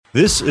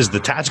This is the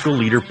Tactical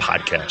Leader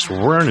Podcast, where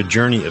we're on a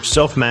journey of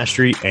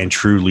self-mastery and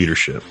true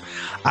leadership.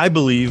 I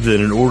believe that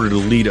in order to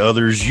lead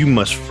others, you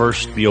must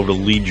first be able to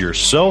lead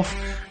yourself.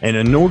 And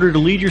in order to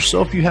lead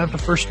yourself, you have to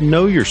first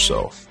know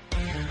yourself.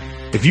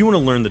 If you want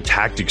to learn the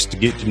tactics to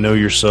get to know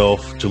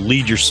yourself, to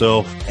lead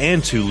yourself,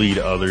 and to lead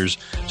others,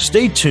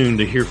 stay tuned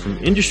to hear from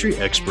industry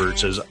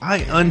experts as I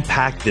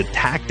unpack the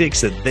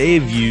tactics that they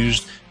have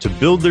used to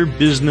build their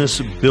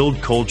business,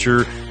 build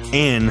culture,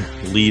 and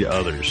lead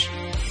others.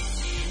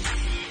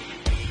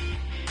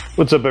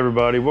 What's up,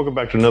 everybody? Welcome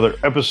back to another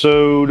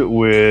episode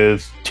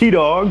with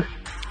T-Dog,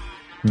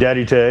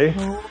 Daddy Tay.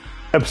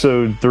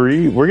 Episode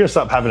 3. We're going to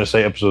stop having to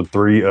say episode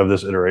 3 of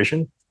this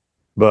iteration,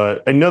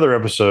 but another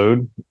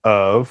episode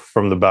of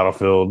From the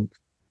Battlefield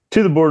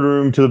to the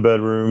Boardroom to the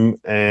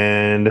Bedroom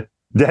and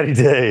Daddy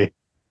Tay.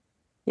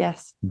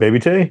 Yes. Baby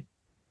Tay?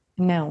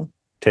 No.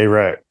 Tay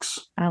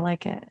Rex. I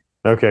like it.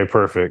 Okay,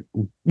 perfect.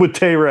 With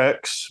Tay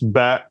Rex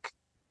back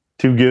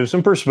to give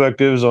some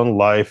perspectives on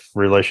life,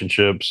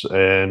 relationships,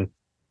 and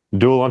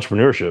dual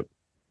entrepreneurship.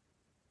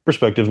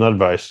 Perspectives, not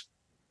advice.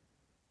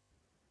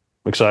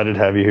 I'm excited to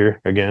have you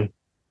here again.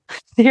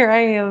 Here I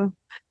am.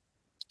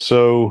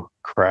 So,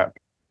 crap.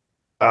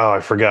 Oh, I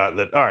forgot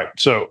that. All right.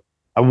 So,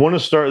 I want to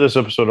start this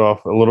episode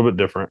off a little bit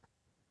different.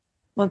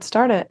 Let's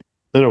start it.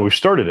 No, we've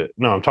started it.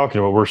 No, I'm talking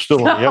about we're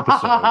still on the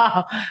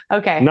episode.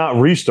 Okay. Not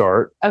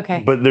restart.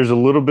 Okay. But there's a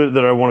little bit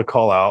that I want to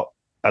call out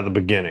at the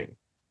beginning.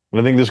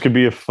 And I think this could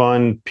be a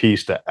fun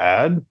piece to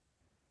add.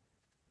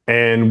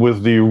 And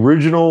with the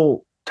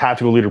original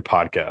Tactical Leader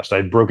podcast,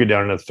 I broke it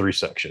down into 3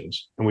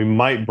 sections. And we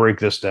might break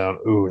this down.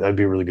 Ooh, that'd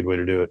be a really good way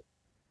to do it.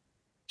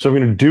 So I'm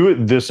going to do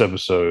it this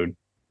episode,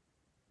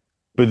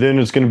 but then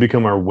it's going to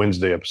become our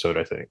Wednesday episode,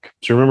 I think.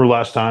 So remember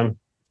last time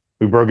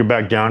we broke it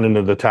back down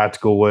into the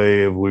tactical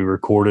way of we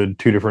recorded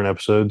 2 different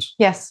episodes?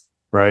 Yes.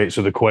 Right?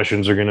 So the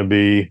questions are going to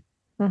be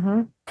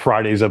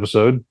Friday's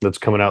episode that's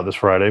coming out this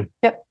Friday.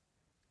 Yep.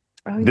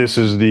 Oh, yeah. This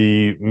is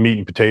the meat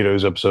and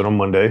potatoes episode on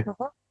Monday.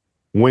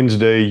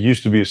 Wednesday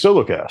used to be a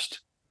solo cast.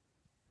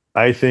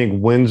 I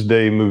think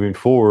Wednesday moving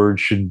forward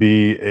should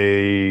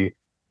be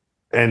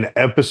an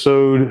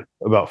episode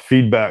about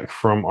feedback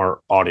from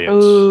our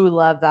audience. Ooh,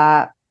 love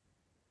that.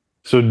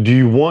 So do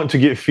you want to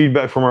get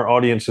feedback from our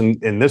audience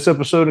in this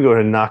episode and go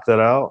ahead and knock that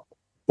out?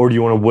 Or do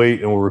you want to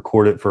wait and we'll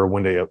record it for a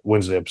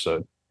Wednesday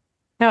episode?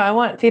 No, I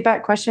want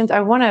feedback questions.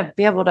 I want to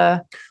be able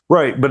to.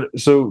 Right. But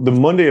so the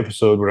Monday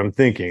episode, what I'm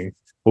thinking,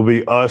 will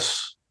be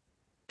us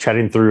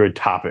chatting through a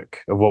topic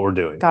of what we're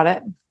doing. Got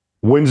it.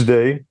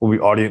 Wednesday will be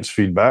audience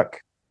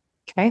feedback.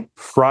 Okay.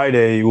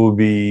 Friday will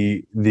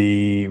be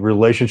the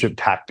relationship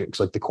tactics,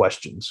 like the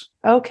questions.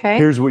 Okay.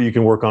 Here's what you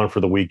can work on for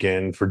the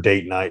weekend, for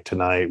date night,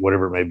 tonight,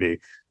 whatever it may be.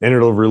 And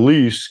it'll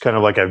release, kind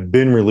of like I've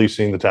been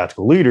releasing the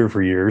Tactical Leader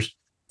for years,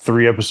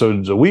 3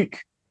 episodes a week,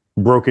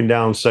 broken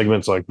down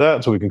segments like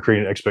that so we can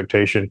create an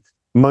expectation.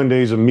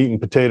 Monday's a meat and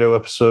potato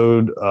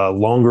episode,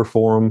 longer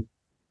form.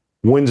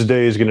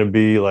 Wednesday is going to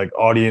be like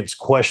audience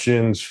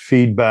questions,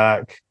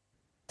 feedback,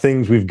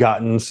 things we've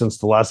gotten since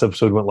the last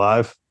episode went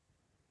live.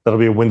 That'll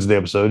be a Wednesday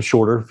episode,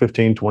 shorter,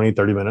 15, 20,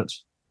 30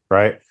 minutes,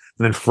 right? And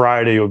then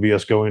Friday will be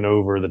us going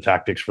over the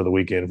tactics for the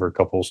weekend for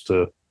couples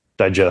to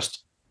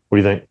digest. What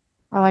do you think?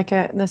 I like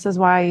it. This is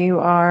why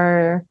you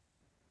are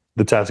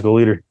the tactical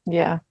leader.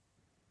 Yeah.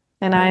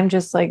 And I'm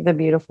just like the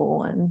beautiful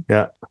one.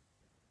 Yeah.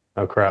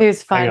 Oh, crap.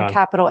 Who's fun.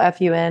 Capital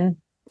F-U-N.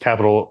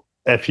 Capital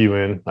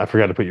F-U-N. I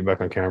forgot to put you back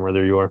on camera.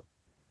 There you are.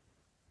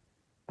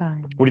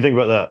 Fine. What do you think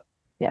about that?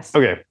 Yes.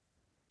 Okay.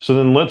 So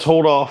then let's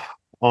hold off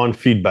on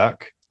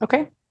feedback.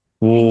 Okay.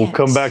 We'll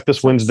come back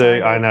this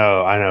Wednesday. I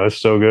know. It's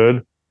so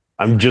good.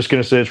 I'm just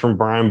going to say it's from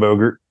Brian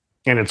Bogert.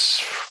 And it's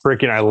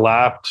freaking, I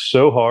laughed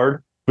so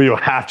hard. But you'll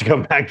have to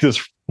come back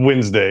this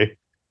Wednesday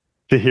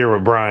to hear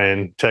what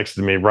Brian texted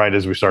me right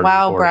as we started.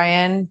 Wow,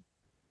 Brian. I'm going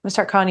to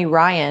start calling you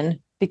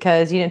Ryan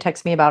because you didn't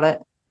text me about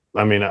it.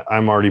 I mean,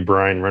 I'm already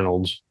Brian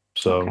Reynolds.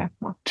 So okay,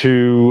 well.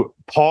 To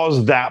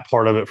pause that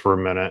part of it for a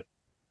minute,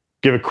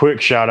 give a quick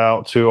shout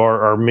out to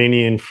our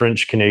Armenian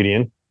French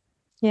Canadian.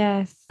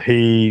 Yes.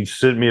 He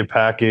sent me a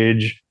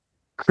package.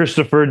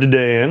 Christopher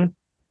Dedan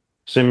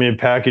sent me a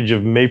package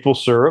of maple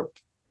syrup.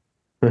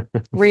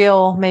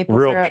 Real maple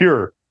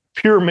syrup.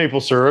 Pure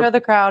maple syrup. Show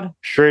the crowd.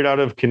 Straight out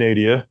of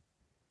Canada.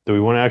 Do we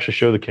want to actually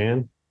show the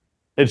can?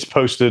 It's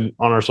posted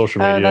on our social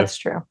media. Oh, that's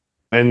true.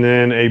 And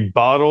then a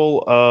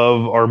bottle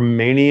of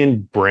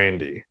Armenian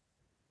brandy,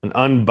 an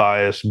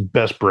unbiased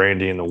best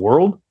brandy in the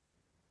world.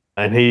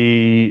 And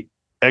he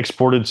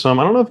exported some.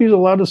 I don't know if he's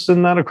allowed to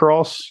send that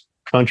across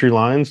country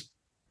lines.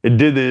 It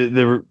did.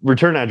 The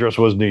return address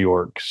was New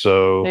York.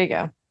 So there you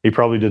go. He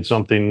probably did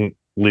something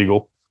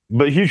legal.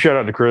 But huge shout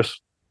out to Chris.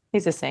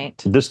 He's a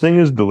saint. This thing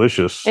is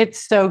delicious.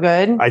 It's so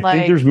good. I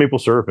think there's maple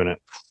syrup in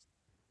it.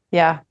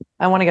 Yeah.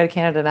 I want to go to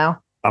Canada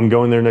now. I'm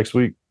going there next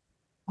week.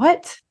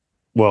 What?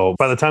 Well,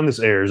 by the time this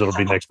airs, it'll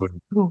be next week.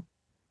 Ooh.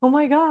 Oh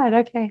my God.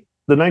 Okay.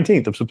 The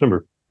 19th of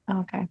September.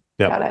 Okay.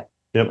 Yep. Got it.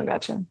 Yep. I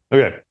gotcha.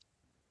 Okay.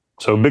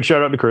 So big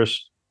shout out to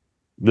Chris.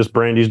 This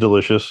brandy's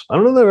delicious. I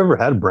don't know that I've ever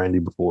had brandy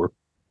before.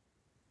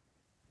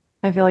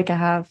 I feel like I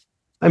have.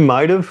 I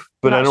might have,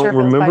 but I Not sure don't if it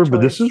was by remember.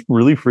 But this choice. is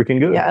really freaking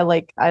good. Yeah,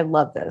 I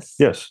love this.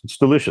 Yes, it's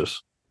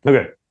delicious.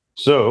 Okay,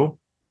 so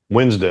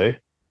Wednesday,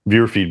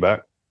 viewer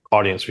feedback,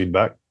 audience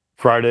feedback.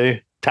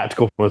 Friday,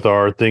 tactical with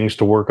our things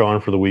to work on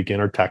for the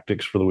weekend, our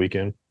tactics for the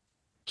weekend.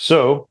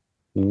 So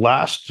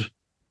last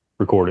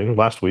recording,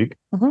 last week,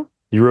 Mhm.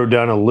 you wrote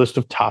down a list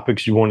of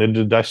topics you wanted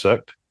to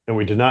dissect, and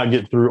we did not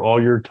get through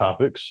all your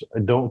topics. I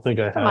don't think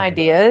I have Some that.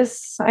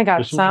 ideas. I got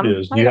Just some.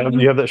 ideas. Do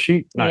you have that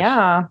sheet? Nice.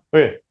 Yeah.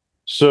 Okay,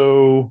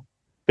 so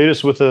hit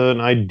us with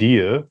an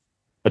idea,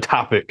 a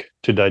topic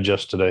to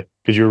digest today,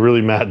 because you're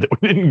really mad that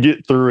we didn't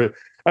get through it.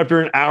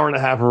 After an hour and a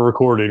half of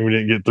recording, we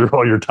didn't get through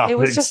all your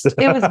topics.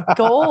 It was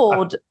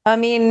gold. I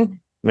mean,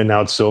 And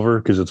now it's silver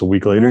because it's a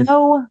week later.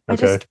 no, I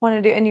Okay. just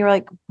wanted to, and you were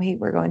like, wait,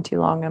 we're going too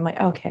long. I'm like,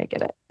 okay, I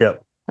get it.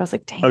 Yep. I was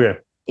like, dang. Okay.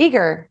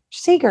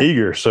 Just eager.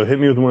 Eager. So hit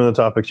me with one of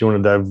the topics you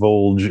want to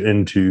divulge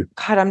into.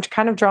 God, I'm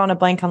kind of drawing a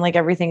blank on like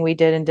everything we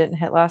did and didn't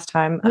hit last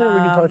time. Yeah,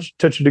 we can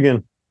touch it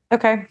again.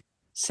 Okay.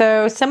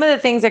 So some of the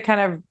things I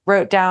kind of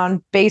wrote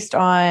down based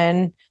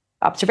on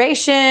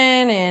observation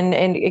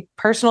and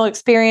personal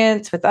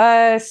experience with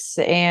us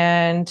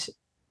and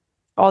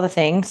all the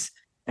things.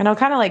 And I'll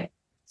kind of like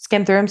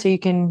skim through them so you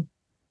can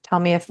tell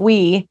me if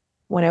we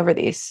went over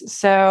these.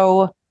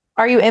 So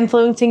are you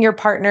influencing your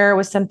partner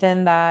was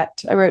something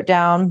that I wrote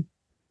down.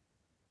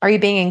 Are you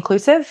being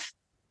inclusive?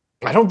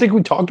 I don't think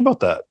we talked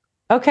about that.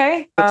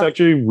 Okay. That's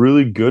actually a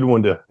really good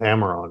one to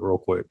hammer on real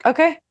quick.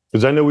 Okay.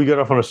 Because I know we got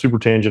off on a super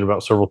tangent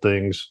about several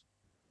things.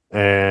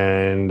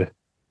 And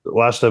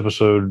last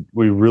episode,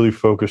 we really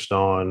focused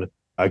on,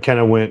 I kind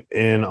of went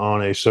in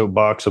on a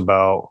soapbox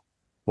about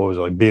what was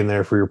it, like being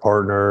there for your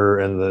partner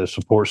and the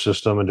support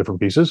system and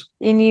different pieces.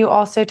 And you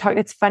also talked,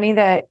 it's funny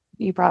that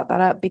you brought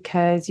that up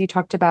because you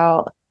talked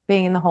about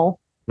being in the hole.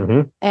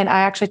 Mm-hmm. And I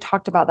actually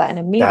talked about that in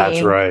a meeting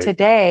That's right.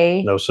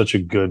 today. That was such a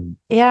good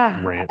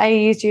rant. I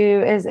used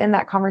you as in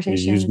that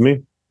conversation. You used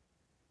me?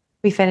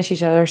 We finish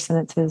each other's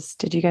sentences.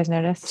 Did you guys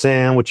notice?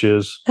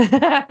 Sandwiches.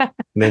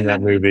 Name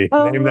that movie.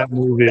 Name that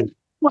movie.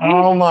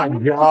 Oh my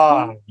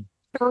God.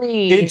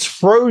 3. It's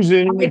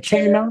Frozen. It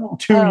came out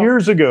 2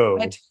 years ago.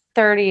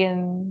 30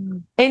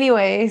 and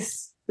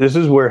anyways. This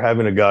is where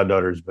having a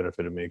goddaughter has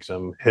benefited me because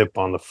I'm hip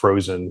on the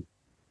Frozen.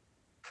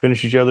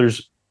 Finish each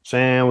other's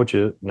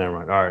sandwiches. Never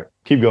mind. All right.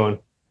 Keep going.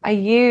 I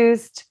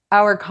used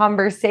our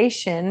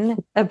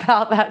conversation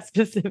about that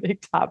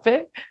specific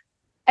topic.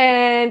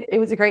 And it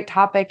was a great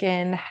topic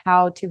in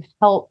how to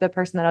help the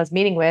person that I was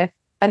meeting with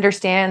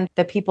understand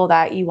the people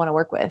that you want to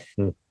work with.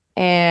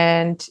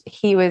 And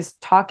he was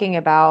talking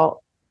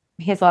about,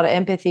 he has a lot of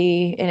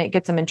empathy and it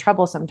gets him in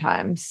trouble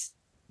sometimes.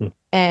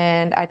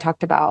 And I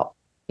talked about,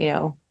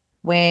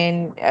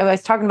 when I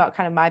was talking about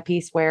kind of my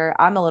piece where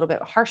I'm a little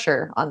bit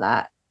harsher on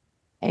that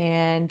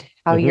and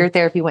how your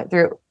therapist went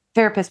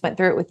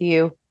through it with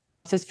you.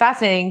 So it's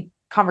fascinating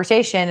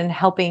conversation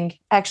and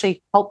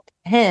actually helped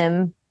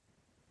him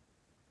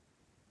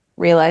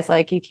realize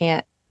like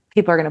people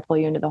are going to pull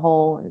you into the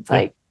hole. And it's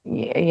like,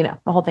 the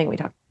whole thing we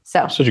talked.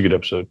 So such a good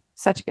episode.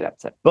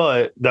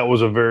 But that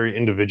was a very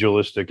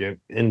individualistic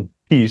in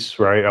piece,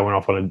 right? I went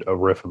off on a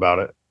riff about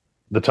it.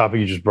 The topic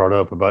you just brought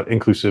up about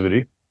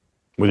inclusivity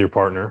with your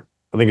partner,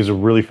 I think is a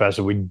really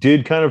fascinating. We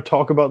did kind of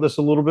talk about this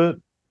a little bit,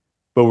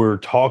 but we were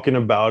talking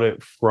about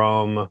it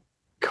from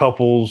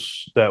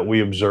couples that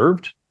we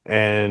observed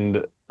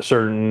and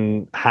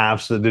certain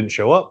halves that didn't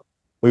show up.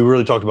 We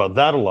really talked about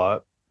that a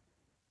lot.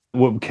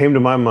 What came to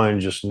my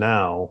mind just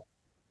now,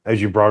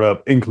 as you brought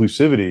up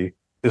inclusivity,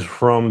 is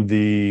from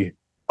the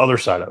other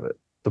side of it,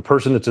 the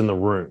person that's in the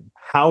room.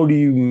 How do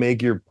you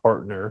make your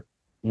partner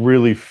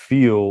really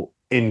feel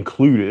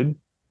included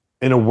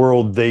in a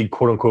world they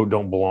quote unquote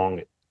don't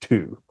belong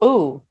to?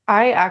 Oh,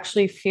 I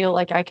actually feel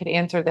like I could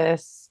answer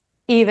this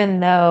even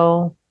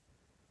though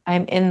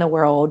I'm in the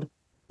world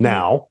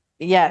now.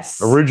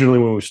 Yes. Originally,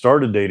 when we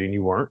started dating,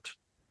 you weren't.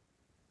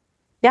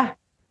 Yeah.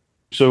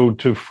 So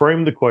to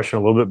frame the question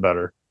a little bit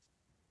better,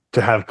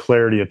 to have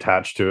clarity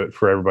attached to it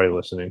for everybody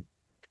listening,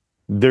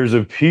 there's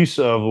a piece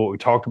of what we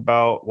talked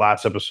about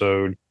last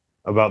episode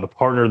about the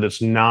partner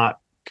that's not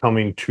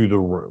coming to the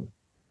room,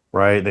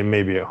 right? They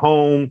may be at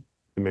home,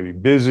 they may be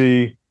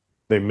busy,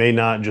 they may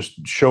not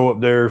just show up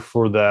there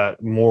for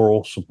that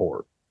moral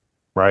support,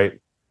 right?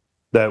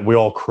 That we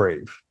all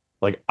crave.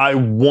 Like, I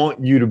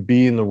want you to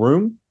be in the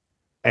room,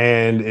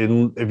 and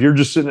if you're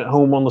just sitting at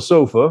home on the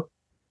sofa,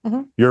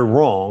 you're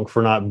wrong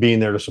for not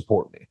being there to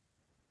support me.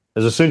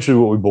 Is essentially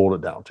what we boiled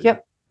it down to.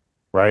 Yep.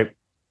 Right?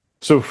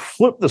 So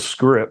flip the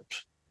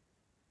script.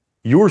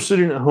 You're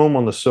sitting at home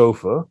on the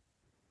sofa.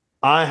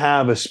 I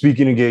have a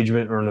speaking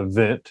engagement or an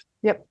event.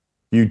 Yep.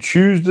 You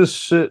choose to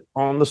sit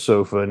on the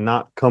sofa and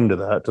not come to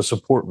that to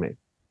support me.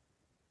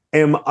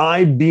 Am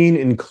I being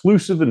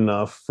inclusive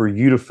enough for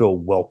you to feel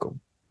welcome?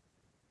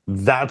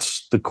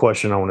 That's the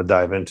question I want to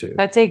dive into.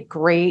 That is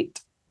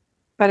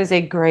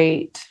a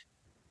great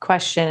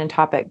question and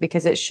topic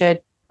because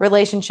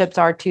relationships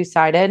are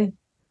two-sided.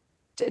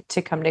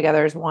 To come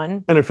together as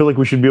one. And I feel like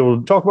we should be able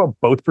to talk about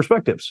both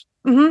perspectives.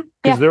 Mm-hmm.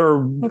 Because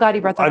I'm glad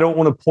you brought that up. I don't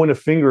want to point a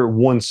finger at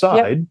one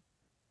side.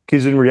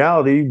 Because in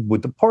reality,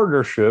 with the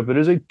partnership, it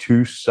is a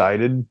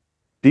two-sided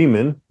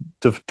demon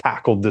to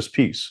tackle this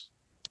piece.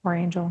 Or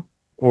angel.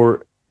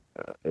 Or,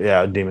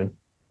 yeah, demon.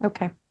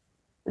 Okay.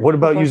 What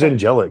about you's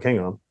angelic? Hang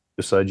on.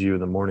 Beside you in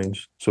the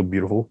mornings. So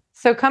beautiful.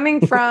 So coming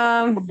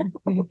from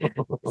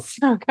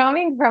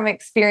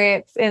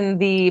experience in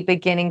the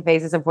beginning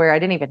phases of where I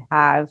didn't even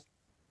have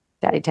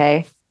Daddy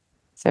Tay.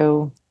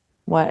 So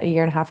what, a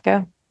year and a half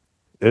ago?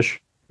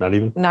 Ish. Not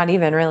even. Not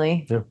even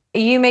really. Yeah.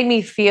 You made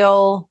me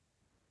feel,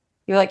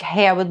 you're like,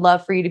 hey, I would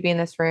love for you to be in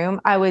this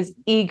room. I was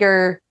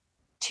eager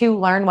to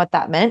learn what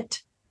that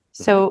meant.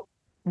 So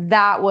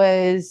that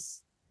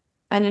was,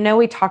 and I know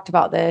we talked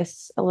about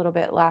this a little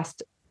bit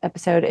last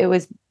episode.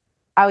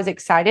 I was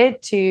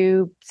excited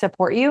to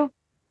support you,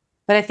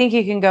 but I think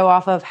you can go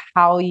off of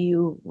how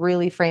you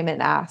really frame it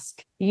and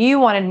ask. You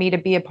wanted me to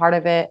be a part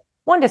of it,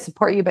 one, to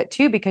support you, but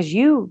two, because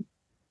you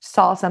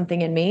saw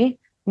something in me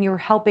and you were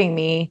helping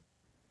me.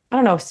 I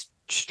don't know if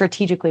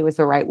strategically was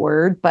the right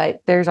word,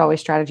 but there's always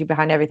strategy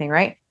behind everything,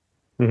 right?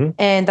 Mm-hmm.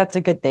 And that's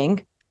a good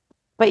thing.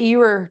 But you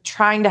were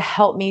trying to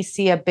help me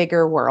see a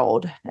bigger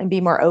world and be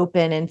more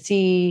open and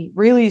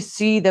really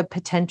see the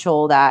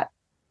potential that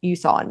you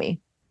saw in me.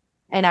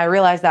 And I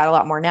realize that a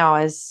lot more now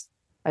as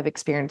I've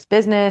experienced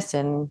business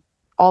and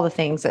all the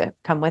things that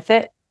come with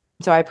it.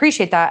 So I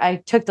appreciate that. I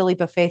took the leap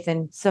of faith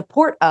in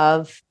support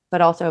of,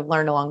 but also have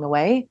learned along the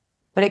way.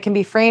 But it can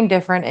be framed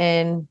different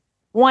in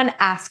one,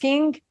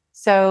 asking.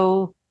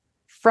 So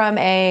from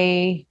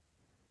a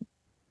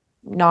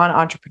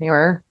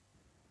non-entrepreneur,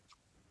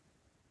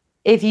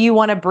 if you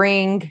want to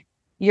bring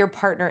your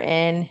partner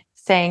in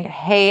saying,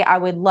 hey, I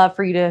would love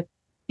for you to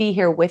be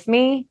here with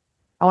me.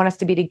 I want us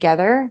to be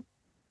together,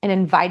 and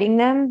inviting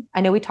them.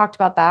 I know we talked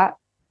about that.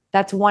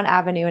 That's one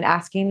avenue, and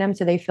asking them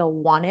so they feel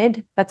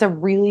wanted. That's a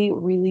really,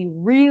 really,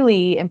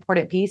 really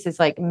important piece, is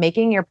like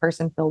making your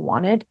person feel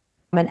wanted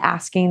and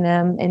asking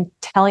them and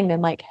telling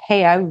them like,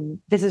 hey,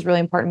 this is really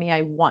important to me.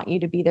 I want you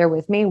to be there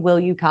with me. Will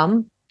you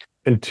come?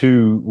 And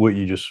to what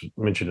you just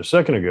mentioned a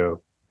second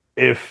ago,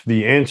 if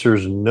the answer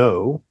is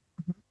no,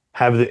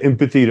 have the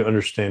empathy to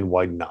understand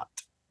why not.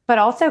 But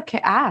also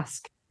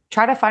ask,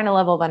 try to find a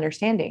level of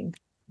understanding.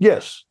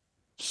 Yes.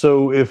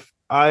 So if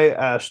I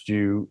asked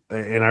you,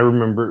 and I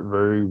remember it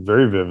very,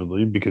 very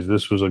vividly, because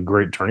this was a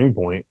great turning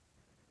point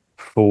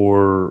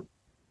for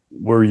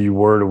where you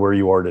were to where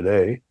you are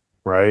today,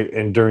 right?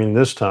 And during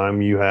this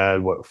time, you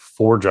had what,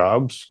 3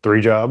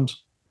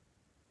 jobs,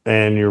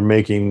 and you're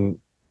making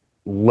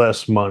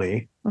less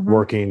money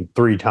working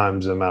 3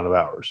 times the amount of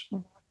hours.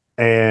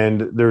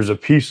 And there's a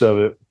piece of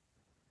it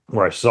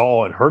where I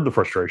saw and heard the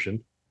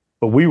frustration,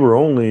 but we were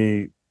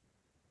only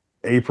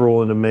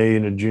April into May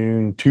into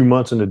June, 2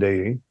 months into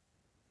dating,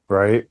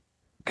 right?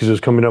 Because it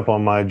was coming up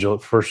on my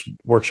first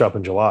workshop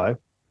in July.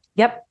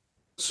 Yep.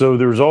 So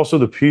there was also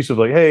the piece of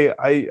like, hey,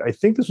 I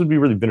think this would be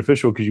really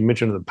beneficial, because you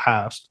mentioned in the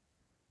past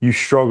you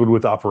struggled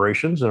with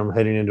operations, and I'm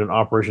heading into an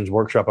operations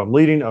workshop I'm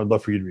leading. I would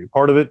love for you to be a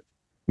part of it.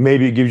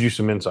 Maybe it gives you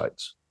some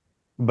insights.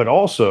 But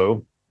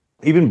also,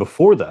 even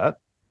before that,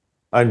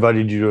 I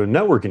invited you to a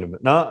networking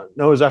event. No,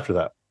 it was after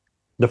that.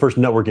 The first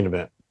networking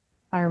event.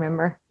 I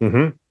remember.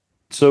 Mm-hmm.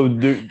 So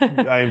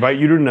I invite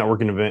you to a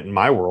networking event in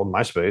my world,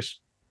 my space,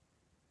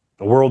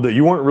 a world that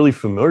you weren't really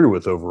familiar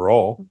with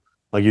overall.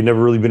 Like, you'd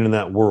never really been in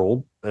that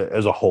world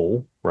as a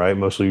whole, right?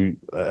 Mostly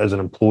as an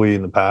employee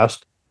in the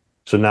past.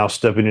 So now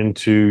stepping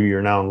into,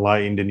 you're now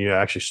enlightened, and you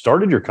actually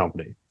started your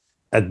company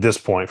at this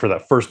point for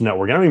that first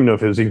network. I don't even know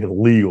if it was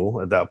even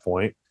legal at that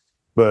point,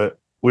 but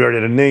we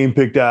already had a name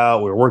picked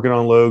out. We were working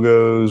on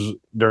logos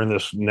during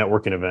this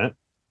networking event.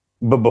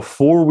 But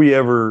before we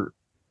ever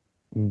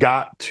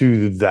got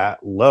to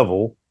that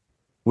level,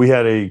 we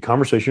had a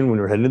conversation when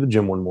we were heading to the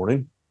gym one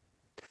morning.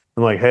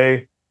 I'm like,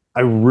 hey,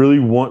 I really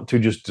want to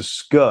just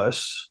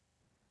discuss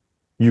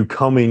you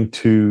coming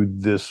to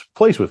this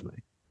place with me.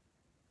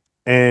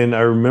 And I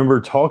remember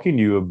talking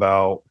to you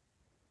about,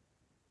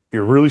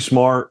 you're really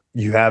smart.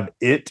 You have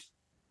it.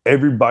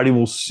 Everybody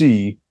will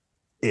see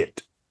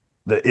it,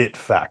 the it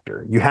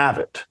factor. You have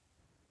it.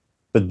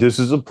 But this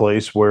is a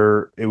place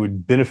where it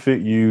would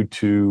benefit you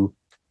to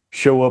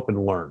show up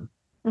and learn.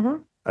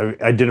 Mm-hmm.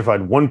 I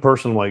identified one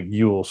person, like,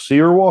 you will see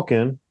her walk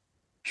in,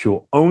 she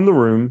will own the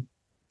room,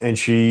 and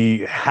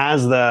she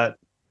has that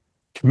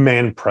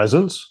command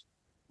presence.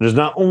 It is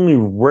not only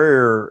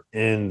rare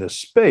in the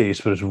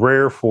space, but it's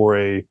rare for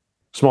a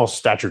small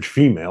statured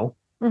female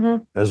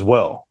as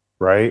well,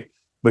 right?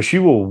 But she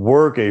will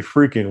work a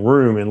freaking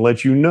room and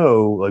let you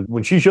know, like,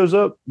 when she shows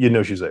up, you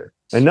know she's there.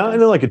 And not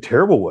in like a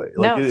terrible way.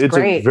 Like, no, it's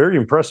a very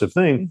impressive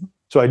thing. Mm-hmm.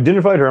 So I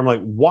identified her. I'm like,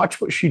 watch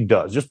what she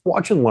does. Just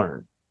watch and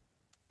learn.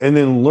 And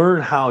then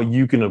learn how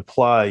you can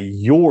apply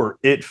your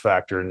it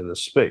factor into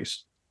this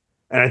space.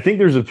 And I think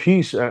there's a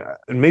piece, and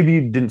maybe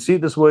you didn't see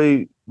it this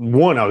way.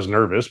 One, I was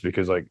nervous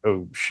because, like,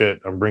 oh shit,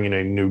 I'm bringing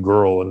a new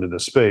girl into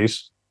this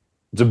space.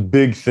 It's a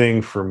big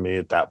thing for me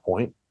at that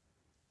point,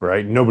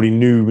 right? Nobody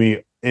knew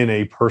me in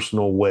a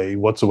personal way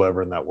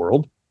whatsoever in that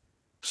world.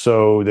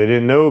 So they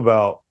didn't know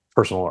about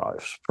personal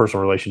lives,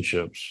 personal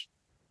relationships,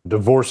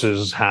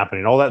 divorces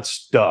happening, all that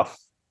stuff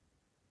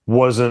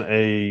wasn't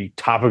a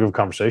topic of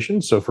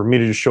conversation. So for me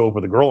to just show up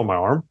with a girl on my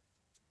arm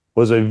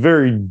was a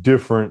very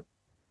different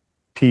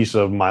piece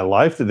of my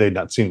life that they'd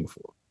not seen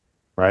before.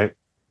 Right.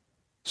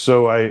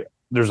 So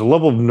there's a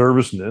level of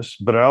nervousness,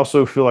 but I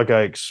also feel like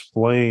I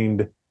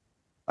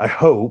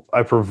hope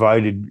I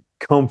provided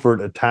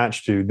comfort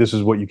attached to this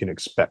is what you can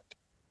expect.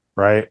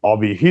 Right. I'll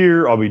be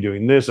here. I'll be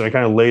doing this. And I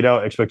kind of laid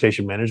out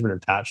expectation management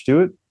attached to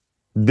it.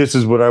 This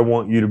is what I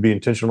want you to be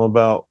intentional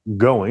about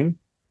going.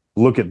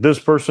 Look at this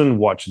person,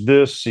 watch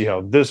this, see how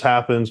this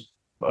happens.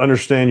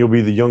 Understand you'll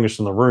be the youngest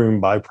in the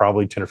room by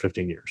probably 10 or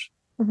 15 years.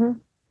 Mm-hmm.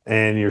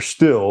 And you're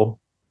still,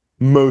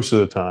 most of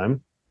the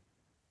time,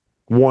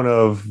 one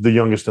of the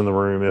youngest in the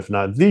room, if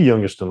not the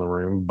youngest in the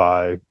room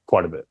by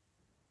quite a bit.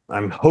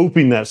 I'm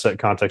hoping that set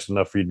context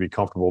enough for you to be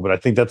comfortable, but I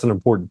think that's an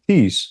important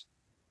piece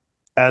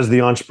as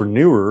the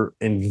entrepreneur,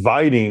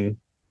 inviting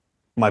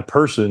my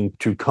person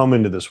to come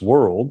into this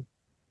world,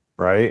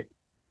 right?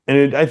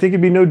 And I think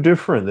it'd be no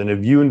different than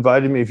if you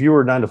invited me, if you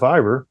were a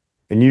 9-to-5er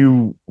and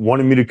you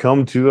wanted me to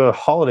come to a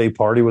holiday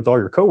party with all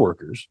your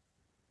coworkers.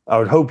 I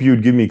would hope you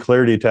would give me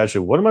clarity attached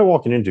to what am I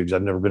walking into? Because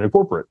I've never been in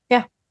corporate.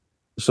 Yeah.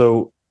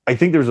 So I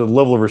think there's a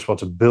level of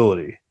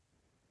responsibility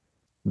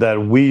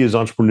that we as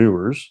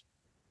entrepreneurs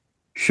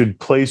should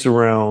place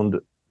around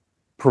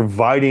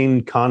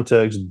providing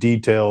context,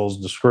 details,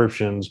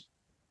 descriptions,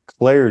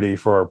 clarity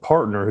for our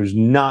partner who's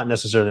not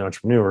necessarily an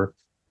entrepreneur,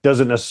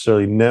 doesn't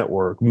necessarily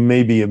network,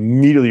 may be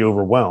immediately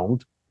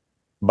overwhelmed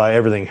by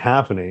everything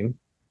happening,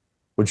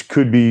 which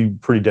could be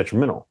pretty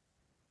detrimental.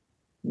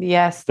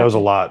 Yes. That was a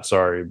lot.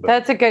 Sorry. But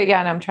that's a good,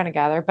 and I'm trying to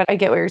gather, but I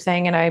get what you're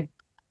saying. And I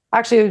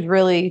actually was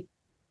really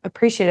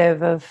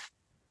appreciative of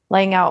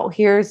laying out,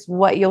 here's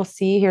what you'll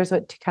see, here's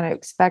what to kind of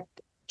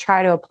expect,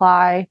 try to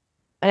apply.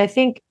 And I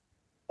think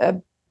a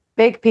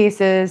big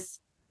piece is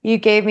you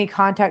gave me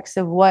context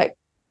of what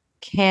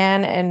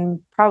can and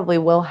probably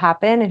will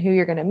happen and who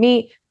you're going to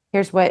meet.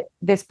 Here's what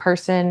this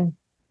person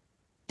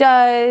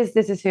does.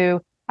 This is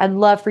who I'd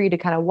love for you to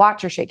kind of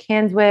watch or shake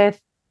hands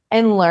with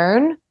and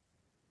learn,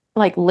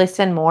 like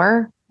listen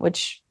more,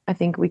 which I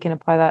think we can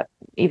apply that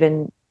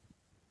even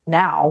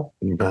now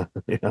a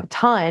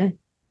ton.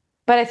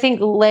 But I think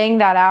laying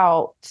that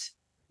out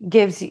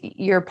gives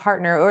your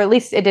partner, or at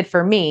least it did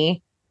for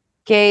me,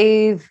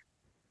 gives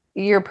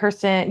your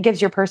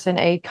person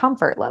a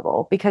comfort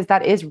level, because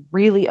that is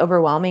really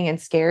overwhelming and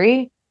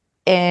scary.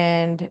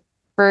 And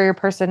for your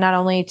person not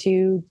only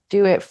to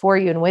do it for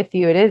you and with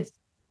you, it is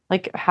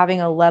like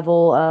having a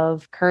level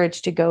of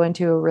courage to go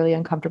into a really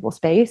uncomfortable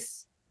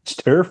space. It's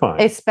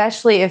terrifying.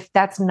 Especially if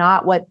that's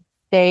not what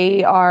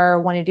they are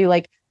want to do.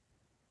 Like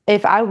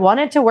if I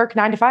wanted to work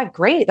 9-to-5,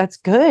 great. That's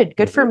good.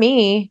 Good for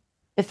me.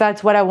 If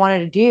that's what I wanted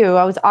to do.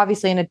 I was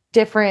obviously in a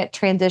different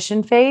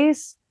transition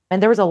phase,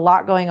 and there was a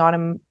lot going on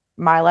in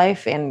my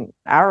life and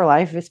our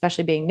life,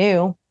 especially being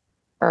new.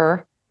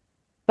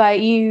 But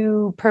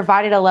you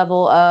provided a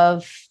level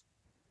of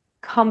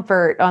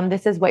comfort on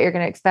this is what you're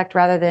going to expect,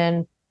 rather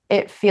than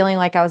it feeling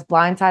like I was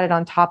blindsided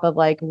on top of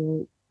like,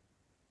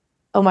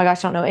 oh my gosh,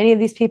 I don't know any of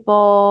these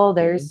people.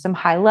 There's some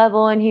high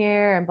level in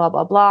here and blah,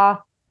 blah, blah.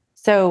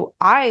 So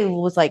I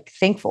was like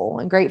thankful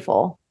and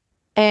grateful.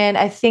 And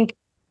I think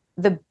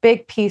the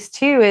big piece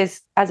too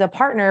is as a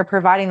partner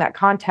providing that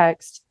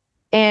context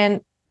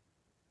and,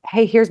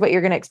 hey, here's what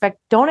you're going to expect.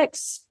 Don't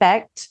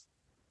expect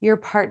your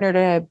partner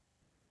to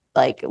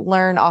like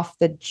learn off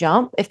the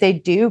jump. If they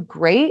do,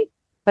 great.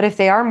 But if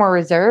they are more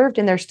reserved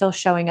and they're still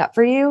showing up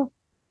for you,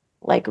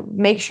 like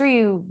make sure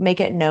you make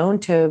it known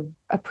to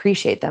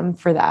appreciate them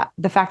for that.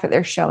 The fact that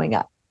they're showing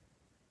up.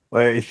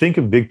 I think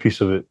a big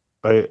piece of it,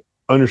 I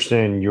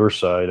understand your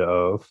side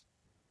of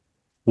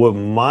what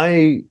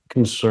my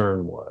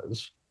concern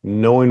was,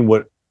 knowing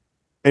what,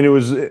 and it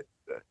was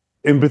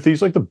empathy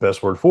is like the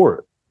best word for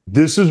it.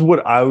 This is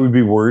what I would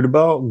be worried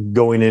about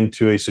going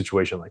into a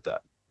situation like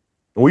that.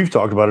 And we've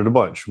talked about it a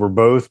bunch. We're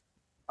both,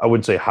 I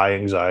would say high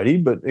anxiety,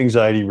 but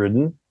anxiety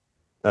ridden,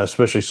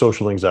 especially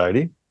social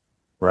anxiety,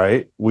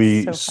 right?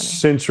 We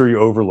sensory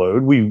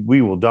overload.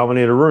 We will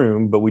dominate a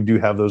room, but we do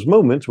have those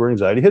moments where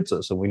anxiety hits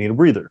us and we need a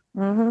breather,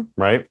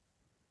 right?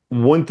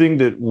 One thing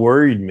that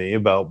worried me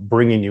about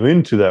bringing you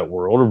into that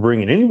world or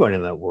bringing anybody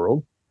in that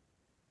world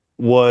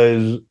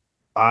was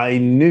I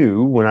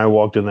knew when I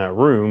walked in that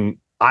room,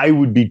 I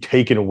would be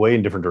taken away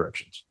in different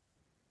directions.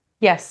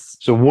 Yes.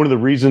 So one of the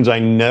reasons I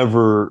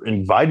never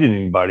invited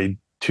anybody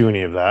to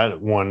any of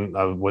that, one,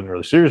 I wasn't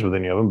really serious with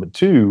any of them, but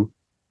two,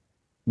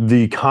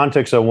 the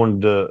context I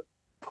wanted to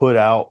put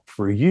out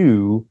for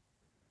you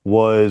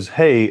was,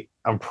 hey,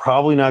 I'm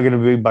probably not going to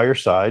be by your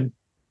side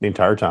the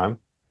entire time.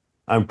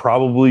 I'm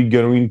probably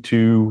going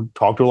to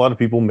talk to a lot of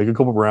people, make a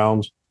couple of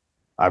rounds.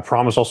 I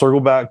promise I'll circle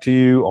back to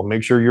you. I'll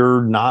make sure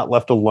you're not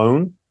left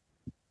alone.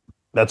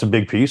 That's a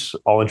big piece.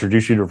 I'll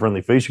introduce you to a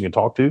friendly face you can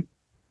talk to.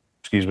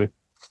 Excuse me.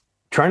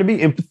 Trying to be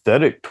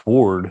empathetic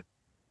toward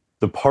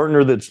the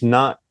partner that's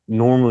not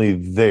normally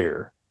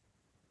there.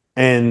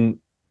 And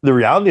the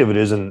reality of it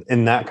is,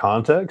 in that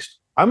context,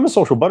 I'm a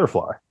social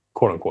butterfly,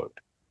 quote unquote.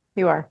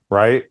 You are.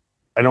 Right?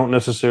 I don't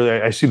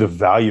necessarily, I see the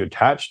value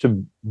attached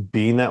to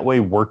being that way,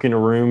 working a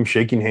room,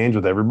 shaking hands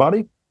with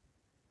everybody,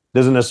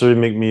 doesn't necessarily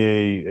make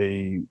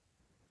me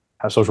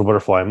a social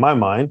butterfly in my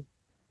mind,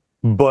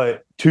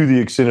 but to the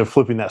extent of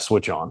flipping that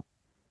switch on,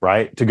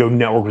 right? To go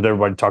network with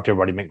everybody, talk to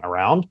everybody, make my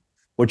round,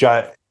 which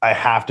I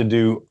have to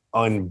do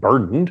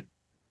unburdened,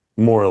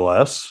 more or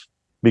less,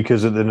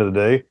 because at the end of the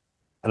day,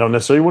 I don't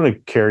necessarily want to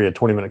carry a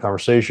 20-minute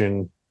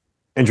conversation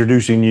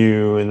introducing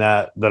you and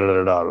that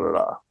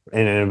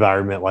in an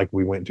environment like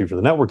we went to for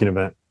the networking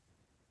event.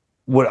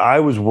 What I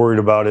was worried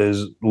about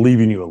is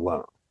leaving you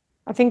alone.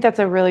 I think that's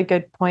a really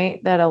good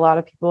point that a lot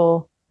of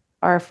people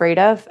are afraid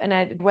of.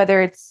 And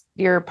whether it's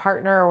your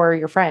partner or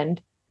your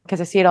friend,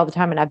 because I see it all the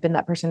time and I've been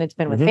that person. It's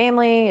been with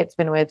family, it's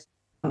been with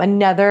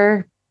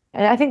another.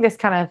 And I think this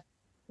kind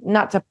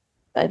of,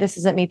 this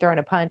isn't me throwing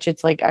a punch.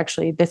 It's like,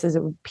 actually, this is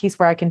a piece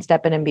where I can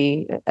step in and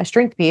be a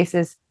strength piece,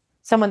 is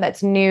someone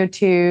that's new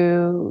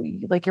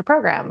to like your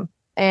program.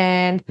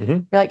 And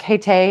you're like, hey,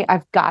 Tay,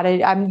 I've got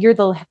it. You're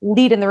the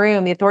lead in the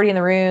room, the authority in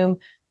the room,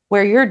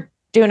 where you're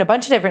doing a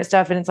bunch of different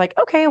stuff. And it's like,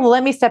 okay, well,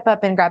 let me step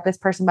up and grab this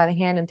person by the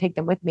hand and take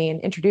them with me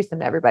and introduce them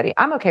to everybody.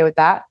 I'm okay with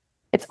that.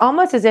 It's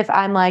almost as if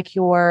I'm like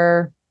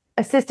your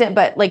assistant,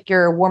 but like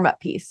your warm-up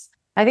piece.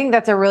 I think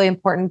that's a really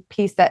important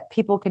piece that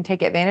people can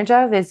take advantage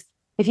of, is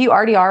if you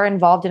already are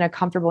involved in a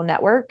comfortable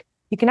network,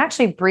 you can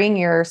actually bring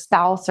your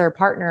spouse or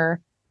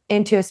partner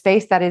into a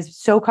space that is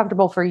so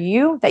comfortable for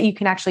you that you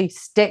can actually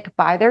stick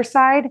by their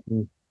side.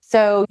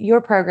 So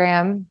your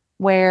program,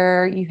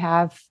 where you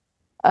have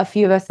a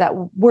few of us that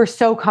were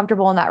so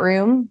comfortable in that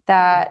room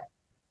that,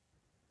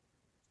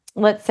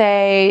 let's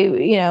say,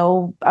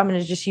 I'm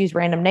going to just use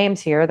random names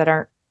here that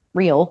aren't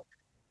real.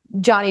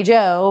 Johnny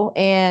Joe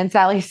and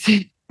Sally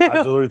Sue. I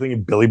was literally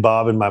thinking Billy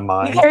Bob in my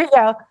mind. There you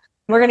go.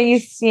 We're going to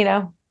use,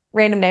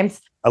 random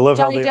names. I love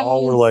Johnny how they Joe,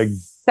 all were like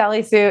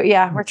Sally Sue.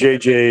 Yeah.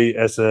 JJ,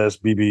 SS,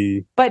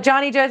 BB. But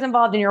Johnny Joe's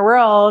involved in your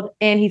world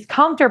and he's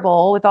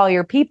comfortable with all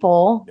your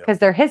people because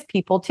they're his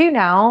people too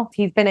now.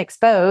 He's been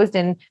exposed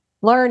and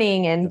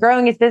learning and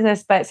growing his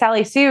business. But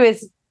Sally Sue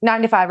is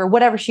 9 to 5 or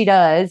whatever she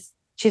does.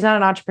 She's not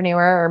an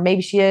entrepreneur, or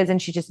maybe she is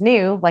and she just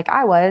knew, like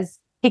I was.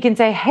 He can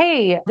say,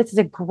 hey, this is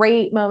a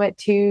great moment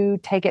to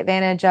take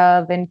advantage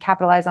of and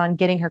capitalize on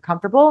getting her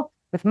comfortable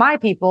with my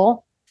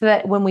people, so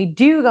that when we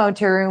do go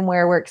into a room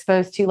where we're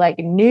exposed to like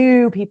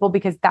new people,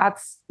 because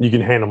that's, you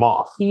can hand them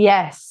off.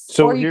 Yes.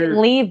 So or you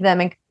can leave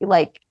them and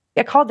like,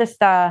 I call this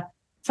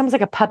it's almost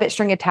like a puppet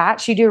string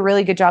attached. You do a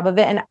really good job of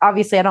it. And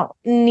obviously I don't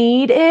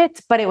need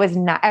it, but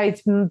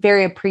it's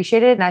very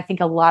appreciated. And I think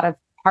a lot of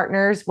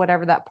partners,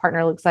 whatever that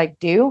partner looks like,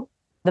 do.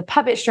 The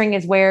puppet string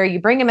is where you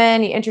bring them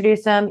in, you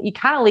introduce them, you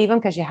kind of leave them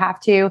because you have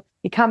to.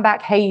 You come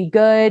back, hey, you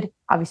good?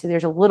 Obviously,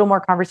 there's a little more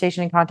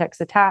conversation and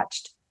context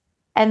attached.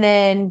 And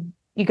then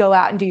you go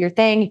out and do your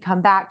thing. You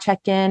come back,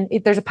 check in.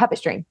 There's a puppet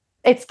string.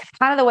 It's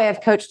kind of the way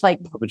I've coached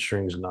like puppet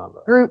strings,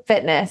 not group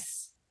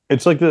fitness.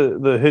 It's like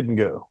the hit and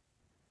go,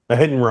 a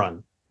hit and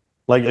run.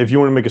 Like if you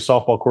want to make a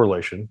softball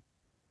correlation,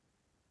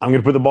 I'm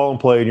going to put the ball in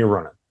play and you're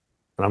running,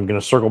 and I'm going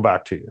to circle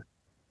back to you.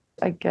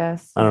 I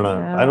guess. I don't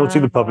know. I don't see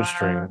the puppet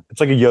string. It's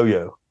like a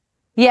yo-yo.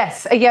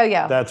 Yes, a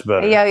yo-yo. That's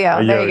better. A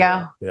yo-yo. There you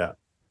go. Yeah.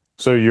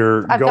 So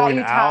you're going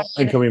out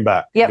and coming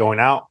back. Yep. Going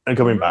out and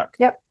coming back.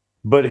 Yep.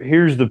 But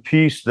here's the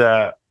piece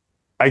that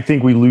I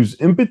think we lose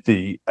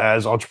empathy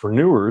as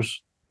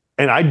entrepreneurs.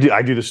 And I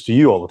do this to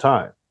you all the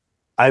time.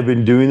 I've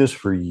been doing this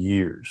for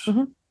years.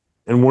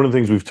 And one of the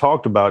things we've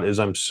talked about is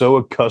I'm so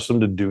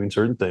accustomed to doing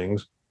certain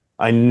things.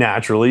 I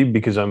naturally,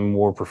 because I'm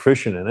more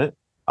proficient in it,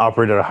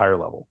 operate at a higher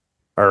level.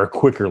 Or a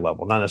quicker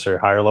level, not necessarily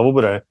a higher level,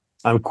 but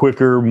I'm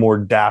quicker, more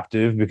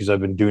adaptive because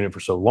I've been doing it for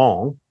so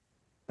long.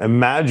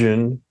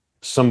 Imagine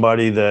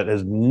somebody that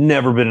has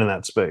never been in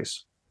that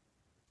space,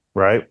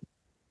 right?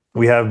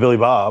 We have Billy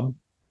Bob,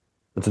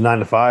 that's a 9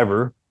 to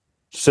 5er,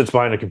 sits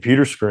behind a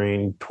computer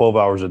screen 12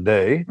 hours a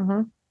day.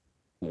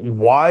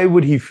 Why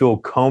would he feel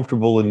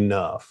comfortable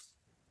enough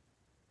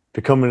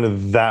to come into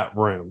that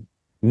room,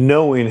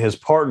 knowing his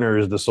partner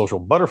is the social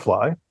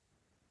butterfly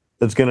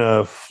that's going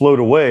to float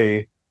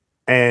away?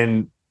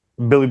 And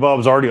Billy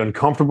Bob's already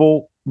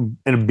uncomfortable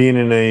in being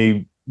in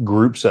a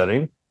group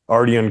setting,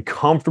 already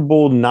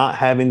uncomfortable not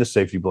having the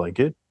safety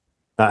blanket,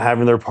 not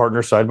having their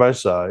partner side by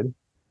side,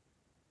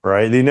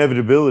 right? The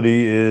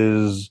inevitability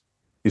is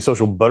the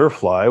social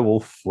butterfly will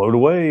float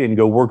away and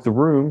go work the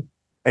room.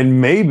 And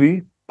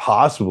maybe,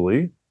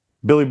 possibly,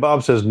 Billy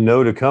Bob says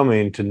no to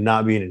coming to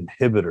not be an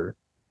inhibitor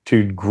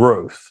to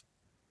growth.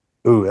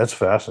 Ooh, that's a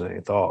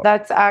fascinating thought.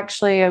 That's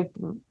actually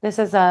this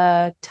is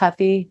a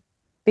toughie,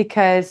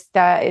 because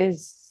that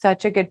is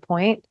such a good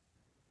point.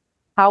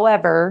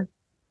 However,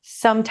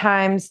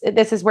 sometimes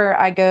this is where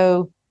I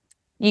go,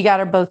 you got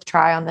to both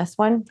try on this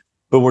one.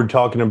 But we're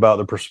talking about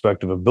the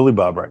perspective of Billy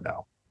Bob right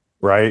now,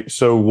 right?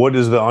 So what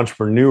is the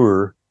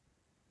entrepreneur?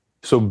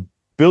 So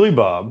Billy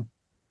Bob,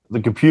 the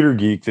computer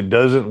geek that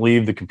doesn't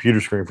leave the computer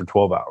screen for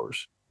 12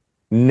 hours,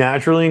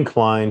 naturally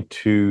inclined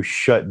to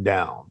shut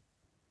down.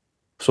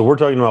 So we're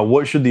talking about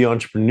what should the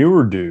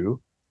entrepreneur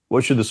do?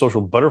 What should the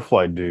social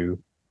butterfly do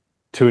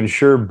to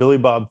ensure Billy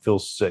Bob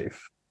feels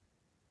safe?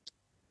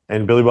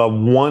 and Billy Bob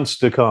wants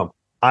to come.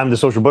 I'm the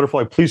social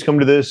butterfly. Please come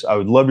to this. I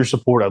would love your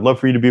support. I'd love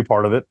for you to be a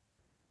part of it.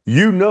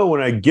 You know,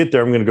 when I get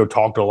there, I'm going to go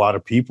talk to a lot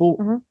of people.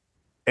 Mm-hmm.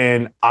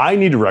 And I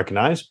need to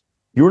recognize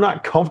you're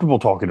not comfortable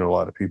talking to a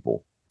lot of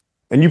people.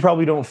 And you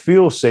probably don't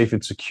feel safe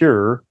and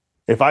secure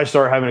if I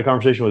start having a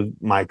conversation with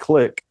my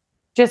clique.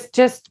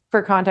 Just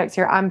for context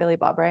here, I'm Billy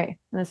Bob, right?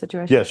 In this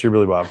situation. Yes, you're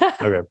Billy Bob.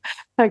 Okay.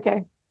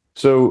 Okay.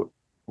 So,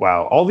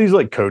 wow, all these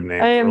like code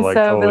names. I am are, like,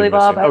 so totally Billy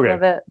Bob. missing. I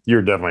love it.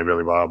 You're definitely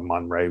Billy Bob,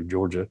 Monterey,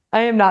 Georgia.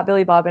 I am not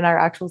Billy Bob in our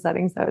actual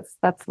setting, so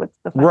that's what's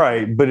the fun.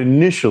 Right. But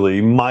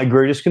initially, my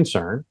greatest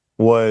concern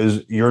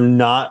was you're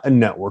not a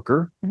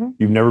networker. Mm-hmm.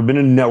 You've never been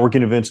in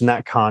networking events in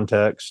that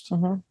context.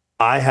 Mm-hmm.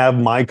 I have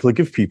my clique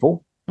of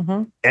people.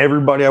 Mm-hmm.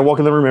 Everybody, I walk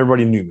in the room,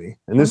 everybody knew me.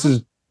 And this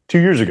is 2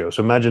 years ago.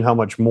 So imagine how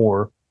much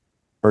more,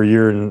 or a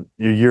year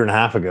and a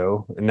half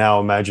ago. And now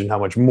imagine how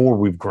much more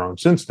we've grown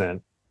since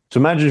then. So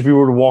imagine if you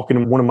were to walk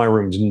into one of my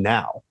rooms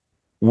now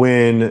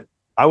when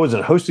I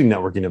wasn't hosting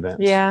networking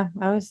events. Yeah,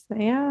 I was.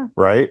 Yeah.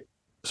 Right.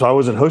 So I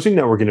wasn't hosting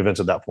networking events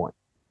at that point.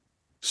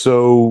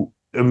 So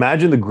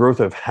imagine the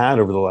growth I've had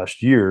over the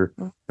last year.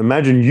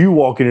 Imagine you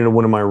walking into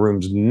one of my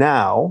rooms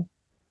now,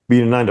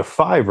 being a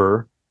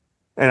 9-to-5er,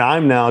 and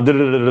I'm now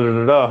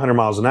 100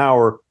 miles an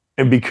hour.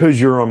 And because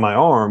you're on my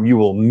arm, you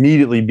will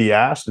immediately be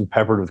asked and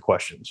peppered with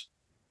questions.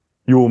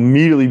 You will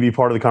immediately be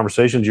part of the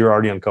conversations. You're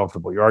already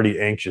uncomfortable. You're already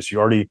anxious. You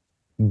already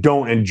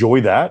don't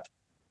enjoy that.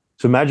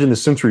 So imagine the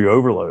sensory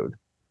overload.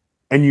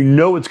 And you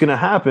know it's going to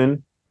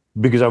happen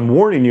because I'm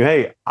warning you,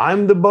 hey,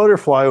 I'm the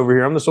butterfly over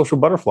here. I'm the social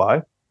butterfly.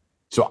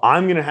 So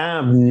I'm going to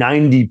have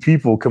 90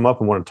 people come up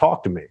and want to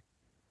talk to me,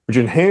 which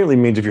inherently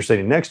means if you're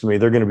sitting next to me,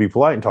 they're going to be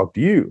polite and talk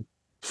to you.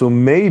 So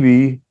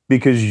maybe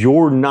because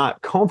you're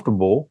not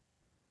comfortable,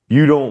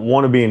 you don't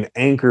want to be an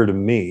anchor to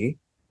me.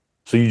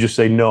 So you just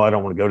say, no, I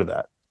don't want to go to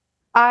that.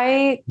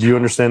 Do you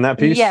understand that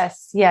piece?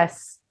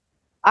 Yes.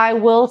 I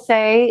will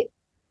say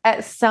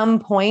at some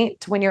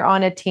point when you're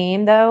on a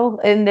team, though,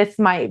 and this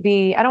might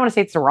be, I don't want to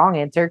say it's the wrong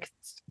answer,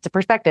 'cause it's a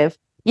perspective.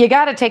 You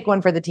got to take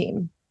one for the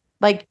team.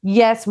 Like,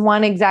 yes,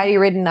 one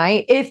anxiety-ridden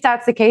night, if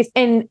that's the case,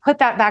 and put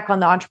that back on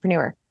the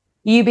entrepreneur.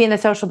 You being the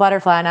social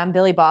butterfly, and I'm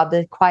Billy Bob,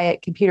 the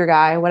quiet computer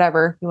guy,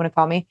 whatever you want to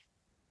call me.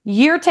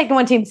 You're taking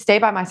one team to stay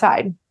by my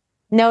side,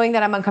 knowing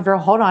that I'm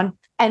uncomfortable. Hold on.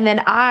 And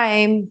then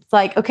I'm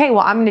like, okay,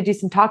 well, I'm going to do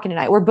some talking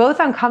tonight. We're both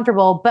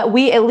uncomfortable, but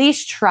we at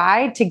least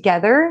tried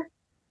together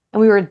and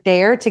we were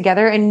there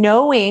together, and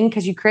knowing,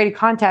 because you created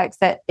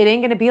context, that it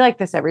ain't going to be like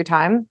this every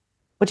time,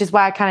 which is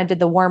why I kind of did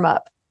the warm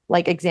up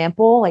like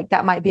example. Like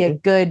that might be a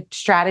good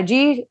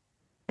strategy,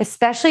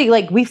 especially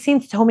like we've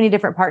seen so many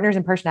different partners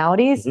and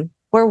personalities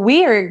where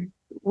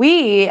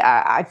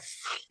I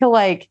feel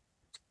like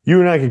you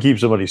and I can keep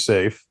somebody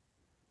safe.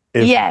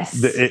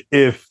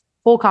 If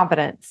full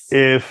confidence.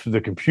 If the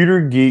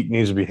computer geek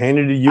needs to be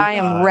handed to you, I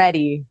am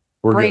ready.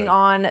 Bring good.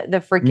 On the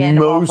freaking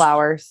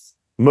wallflowers.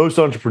 Most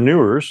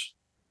entrepreneurs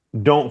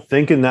don't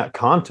think in that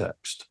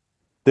context.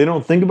 They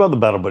don't think about the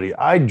Battle Buddy.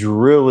 I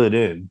drill it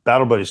in.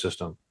 Battle Buddy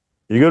system.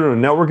 You go to a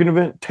networking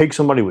event, take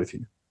somebody with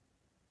you,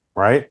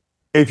 right?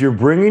 If you're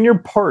bringing your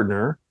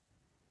partner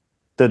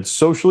that's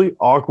socially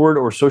awkward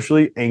or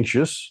socially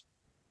anxious,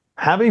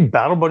 have a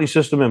Battle Buddy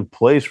system in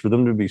place for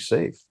them to be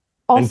safe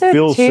also, and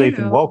feel safe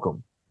and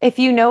welcome. If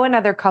you know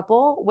another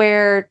couple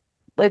where,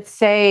 let's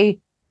say,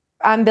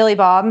 I'm Billy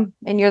Bob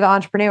and you're the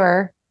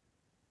entrepreneur,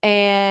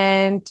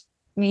 and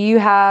you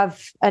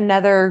have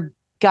another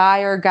guy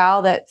or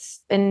gal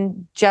that's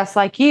just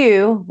like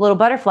you, little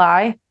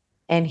butterfly,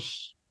 and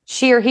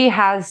she or he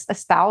has a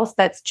spouse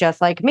that's just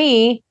like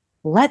me,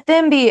 let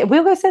them be.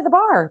 We'll go sit at the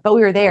bar, but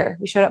we were there.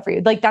 We showed up for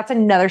you. Like that's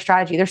another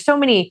strategy. There's so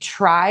many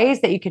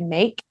tries that you can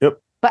make.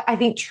 Yep. But I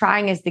think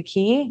trying is the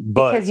key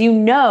because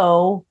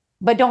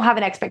but don't have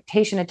an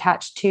expectation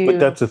attached to. But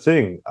that's the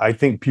thing. I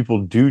think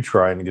people do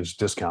try and it gets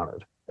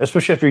discounted,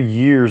 especially after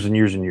years and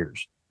years and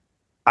years.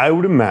 I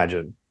would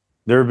imagine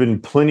there have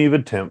been plenty of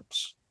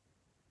attempts.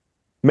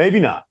 Maybe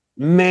not.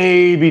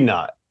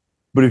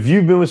 But if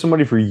you've been with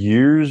somebody for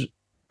years,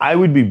 I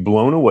would be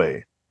blown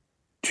away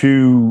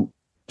to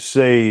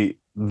say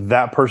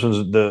that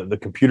person's the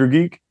computer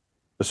geek,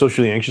 the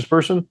socially anxious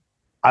person.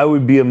 I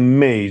would be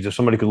amazed if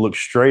somebody could look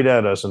straight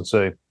at us and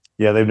say,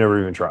 yeah, they've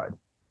never even tried.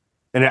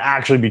 And it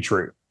actually be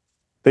true.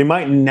 They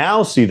might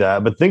now see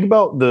that, but think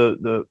about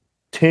the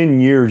 10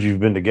 years you've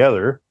been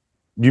together.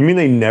 Do you mean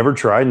they never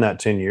tried in that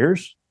 10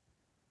 years?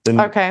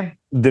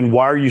 Then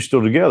why are you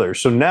still together?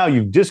 So now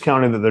you've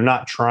discounted that they're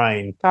not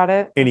trying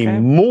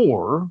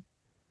anymore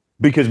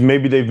because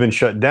maybe they've been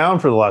shut down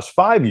for the last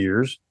 5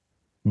 years,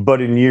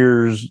 but in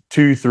years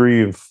 2,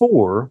 3, and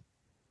 4,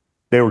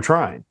 they were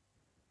trying.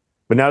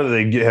 But now that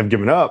they have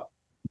given up,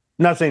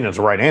 not saying that's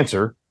the right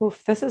answer.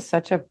 Oof, this is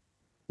such a...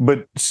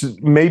 But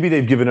maybe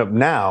they've given up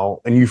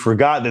now and you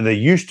forgot that they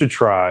used to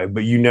try,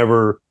 but you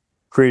never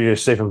created a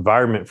safe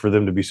environment for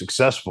them to be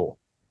successful.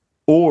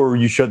 Or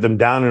you shut them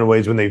down in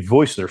ways when they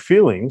voice their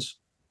feelings,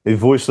 they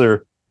voice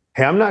their,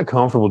 hey, I'm not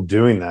comfortable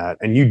doing that.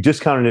 And you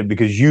discounted it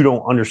because you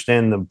don't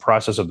understand the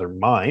process of their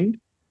mind.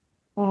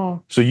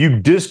 Oh, So you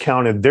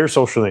discounted their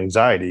social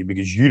anxiety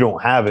because you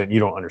don't have it, you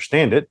don't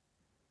understand it,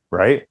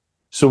 right?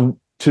 So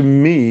to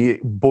me,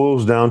 it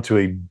boils down to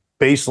a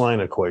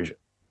baseline equation.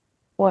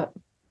 what?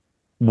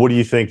 What do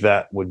you think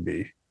that would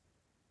be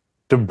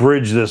to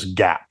bridge this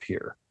gap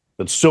here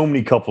that so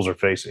many couples are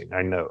facing?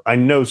 I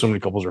know so many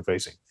couples are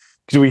facing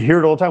because we hear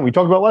it all the time. We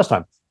talked about last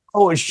time.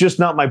 Oh, it's just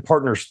not my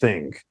partner's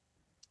thing.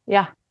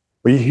 Yeah.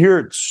 We hear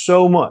it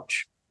so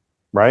much,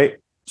 right?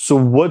 So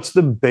what's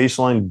the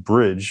baseline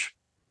bridge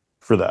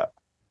for that?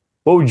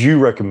 What would you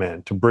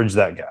recommend to bridge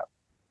that gap?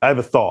 I have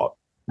a thought,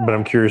 but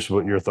I'm curious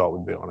what your thought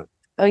would be on it.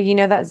 Oh, you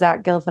know that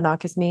Zach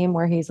Galifianakis meme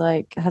where he's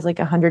like has like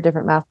 100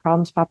 different math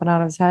problems popping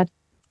out of his head?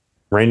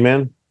 Rain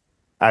Man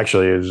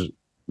actually is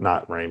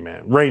not Rain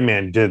Man. Rain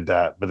Man did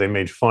that, but they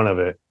made fun of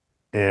it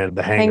in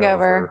The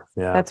Hangover.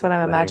 Yeah, That's what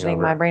I'm The imagining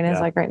Hangover. my brain is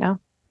Yeah. like right now.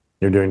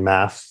 You're doing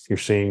math. You're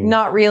seeing.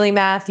 Not really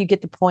math. You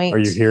get the point. Are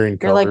you hearing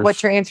You're like, colors?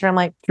 what's your answer? I'm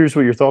like, Curious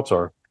what your thoughts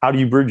are. How do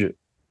you bridge it?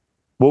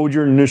 What would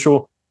your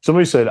initial?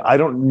 Somebody said, I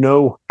don't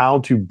know how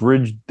to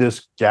bridge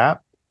this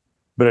gap,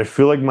 but I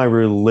feel like my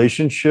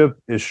relationship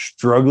is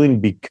struggling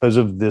because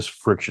of this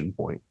friction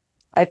point.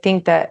 I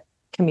think that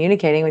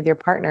communicating with your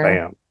partner,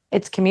 Bam.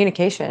 it's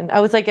communication. I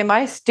was like, am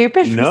I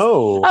stupid?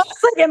 No. I was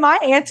like, am I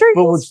answering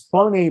But this? what's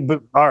funny,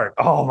 but all right.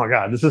 Oh my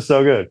God, this is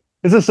so good.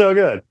 This is so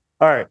good.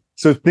 All right.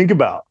 So think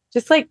about.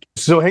 Just like,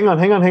 So hang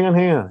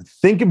on.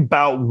 Think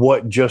about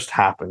what just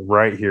happened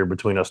right here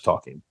between us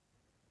talking.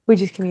 we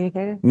just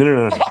communicated.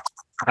 No.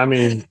 I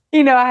mean,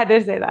 You know, I had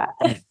to say that.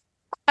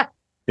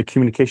 the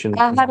communication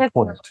I is had the to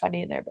throw point.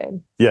 funny in there,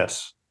 babe.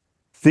 Yes.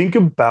 Think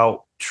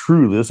about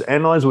truly. Let's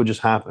analyze what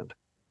just happened.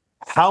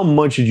 How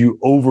much did you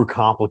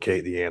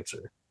overcomplicate the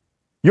answer?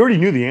 You already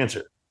knew the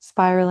answer.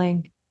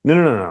 Spiraling.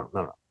 No.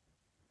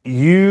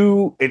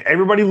 You and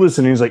everybody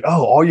listening is like,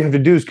 oh, all you have to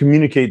do is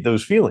communicate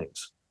those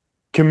feelings.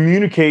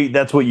 Communicate,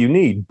 that's what you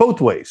need,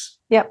 both ways.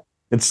 Yep.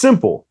 It's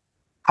simple.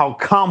 How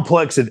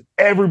complex did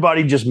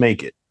everybody just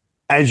make it?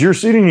 As you're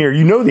sitting here,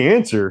 you know the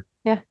answer.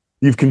 Yeah.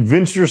 You've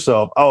convinced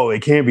yourself, oh,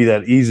 it can't be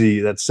that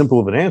easy, that simple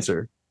of an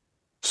answer.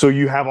 So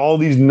you have all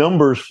these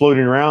numbers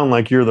floating around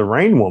like you're the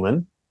rain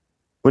woman,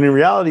 when in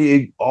reality,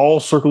 it all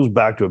circles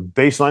back to a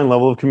baseline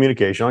level of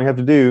communication. All you have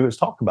to do is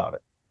talk about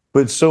it.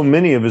 But so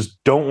many of us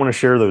don't want to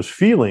share those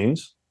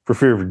feelings for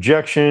fear of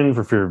rejection,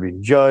 for fear of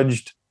being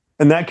judged.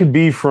 And that could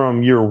be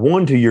from year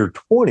 1 to year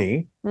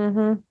 20,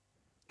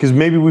 because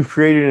maybe we've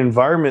created an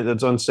environment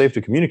that's unsafe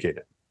to communicate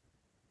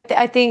in.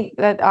 I think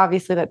that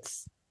obviously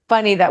that's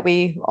funny that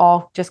we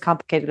all just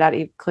complicated that,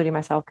 including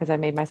myself, because I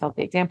made myself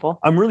the example.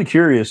 I'm really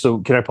curious. So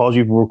can I pause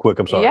you real quick?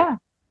 I'm sorry. Yeah.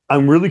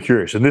 I'm really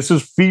curious. And this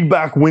is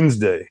Feedback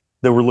Wednesday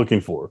that we're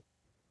looking for.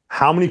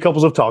 How many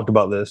couples have talked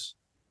about this?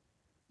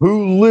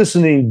 Who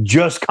listening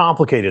just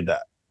complicated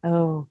that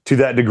to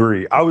that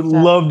degree? I would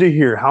love to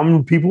hear how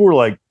many people were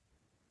like,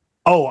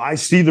 oh, I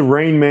see the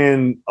Rain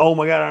Man. Oh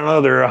my God, I don't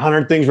know. There are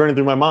 100 things running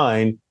through my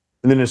mind.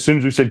 And then as soon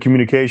as we said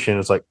communication,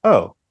 it's like,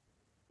 oh,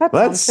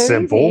 that's so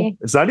simple. easy.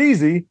 It's not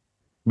easy,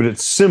 but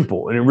it's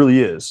simple. And it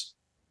really is.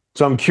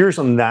 So I'm curious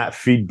on that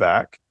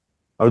feedback.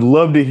 I would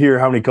love to hear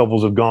how many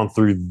couples have gone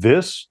through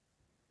this,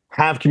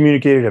 have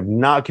communicated, have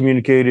not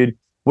communicated.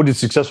 What did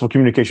successful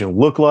communication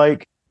look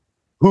like?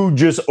 Who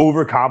just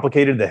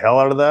overcomplicated the hell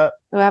out of that?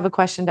 I have a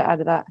question to add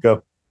to that.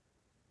 Go.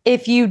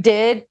 If you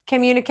did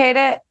communicate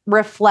it,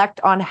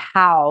 reflect on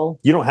how.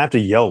 You don't have to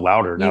yell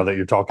louder now that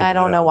you're talking. I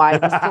don't know why.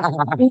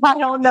 I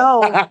don't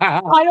know.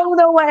 I don't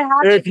know what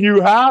happened. If you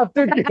have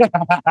to.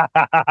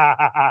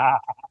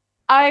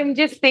 I'm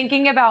just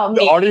thinking about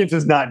The me. audience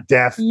is not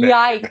deaf.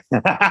 Yikes.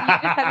 You just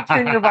had to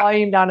turn your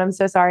volume down. I'm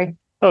so sorry.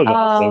 That was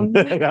awesome.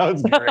 That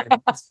was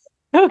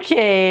great.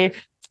 Okay.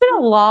 It's been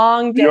a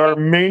long day. The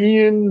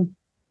Armenian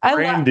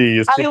brandy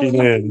is kicking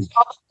in.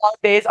 Long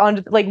days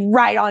on, like,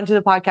 right onto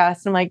the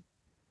podcast. I'm like,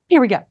 here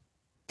we go.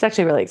 It's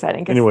actually really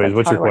exciting. Anyways,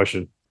 what's your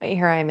question?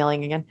 Here I am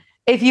yelling again.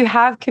 If you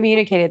have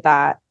communicated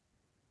that,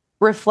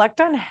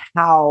 reflect on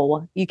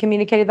how you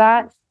communicated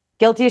that.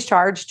 Guilty as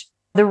charged.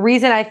 The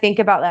reason I think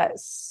about that,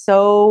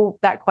 so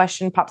that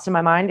question pops in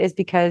my mind, is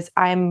because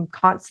I'm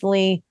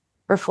constantly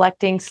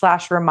reflecting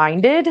 /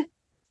 reminded,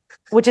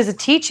 which is a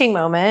teaching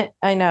moment.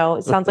 I know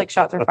it sounds like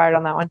shots are fired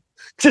on that one.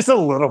 Just a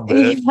little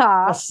bit.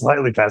 Yeah.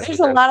 Slightly past.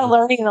 There's a lot of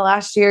learning in the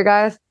last year,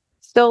 guys.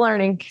 Still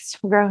learning,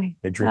 still growing.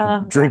 Hey,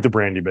 drink the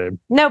brandy, babe.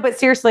 No, but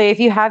seriously, if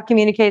you have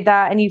communicated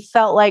that and you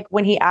felt like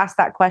when he asked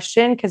that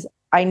question, because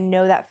I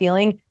know that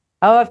feeling,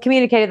 oh, I've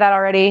communicated that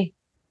already,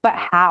 but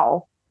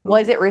how?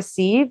 Was it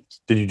received?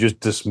 Did you just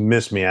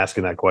dismiss me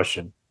asking that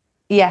question?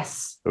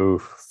 Yes.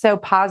 Oof. So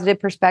positive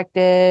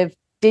perspective.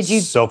 Did you?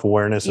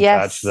 Self-awareness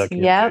attached to that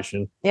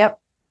communication? Yep.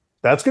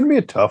 That's going to be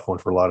a tough one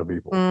for a lot of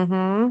people.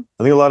 Mm-hmm.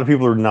 I think a lot of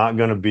people are not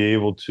going to be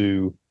able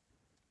to.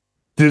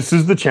 This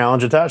is the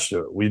challenge attached to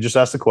it. We just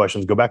ask the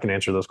questions, go back and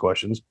answer those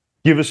questions,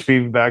 give us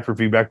feedback for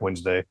Feedback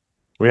Wednesday.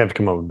 We have to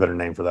come up with a better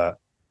name for that.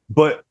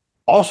 But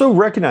also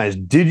recognize,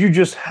 did you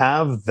just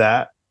have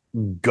that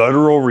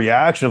guttural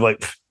reaction of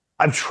like,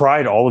 I've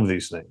tried all of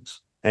these things?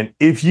 And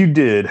if you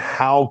did,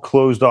 how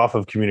closed off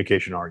of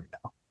communication are you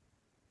now?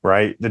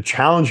 right? The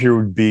challenge here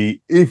would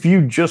be if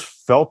you just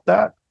felt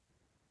that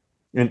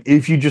and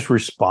if you just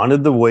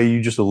responded the way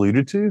you just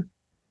alluded to,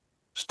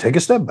 just take a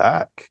step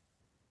back.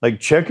 Like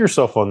check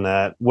yourself on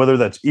that, whether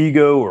that's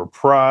ego or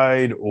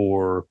pride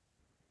or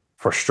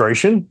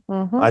frustration,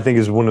 I think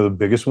is one of the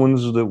biggest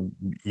ones that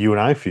you and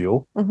I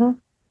feel.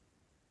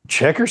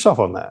 Check yourself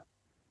on that.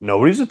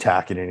 Nobody's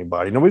attacking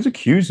anybody. Nobody's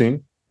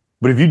accusing.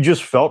 But if you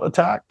just felt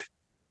attacked,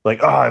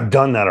 like, oh, I've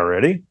done that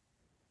already.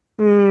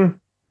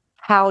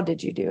 How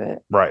did you do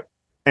it? Right.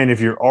 And if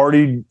you're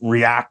already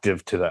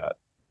reactive to that,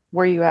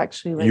 were you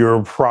actually like,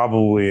 you're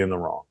probably in the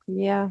wrong.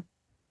 Yeah.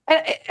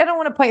 I don't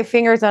want to point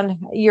fingers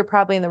on you're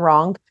probably in the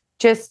wrong.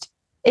 Just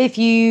if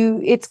you,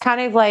 it's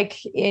kind of like,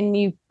 and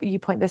you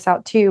point this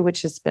out too,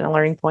 which has been a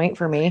learning point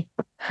for me.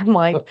 I'm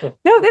like,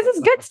 no, this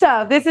is good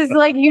stuff. This is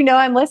like,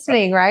 I'm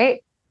listening,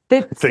 right?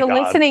 The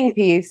listening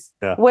piece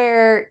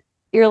where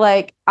you're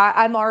like,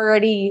 I'm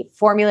already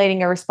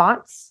formulating a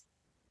response.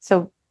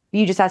 So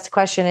you just asked a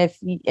question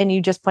and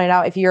you just pointed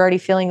out, if you're already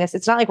feeling this,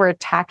 it's not like we're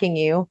attacking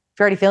you. If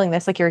you're already feeling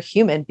this, like you're a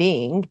human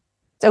being,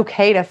 it's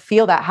okay to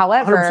feel that.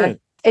 However, 100%.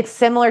 It's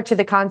similar to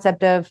the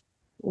concept of,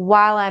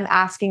 while I'm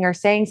asking or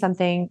saying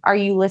something, are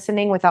you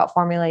listening without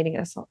formulating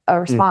a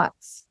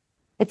response?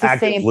 It's the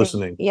active same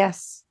listening. Thing.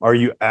 Yes. Are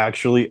you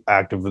actually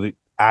actively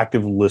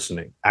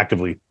listening?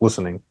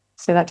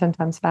 Say that 10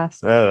 times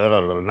fast.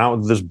 Not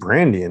with this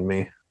brandy in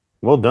me.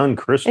 Well done,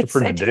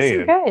 Christopher. It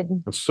tastes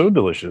good. It's so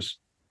delicious.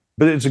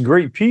 But it's a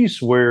great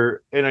piece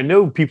where, and I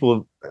know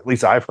people, at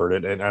least I've heard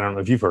it, and I don't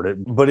know if you've heard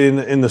it, but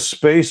in the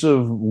space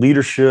of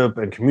leadership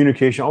and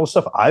communication, all the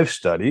stuff I've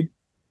studied,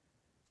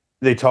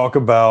 they talk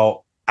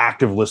about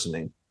active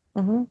listening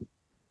and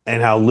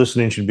how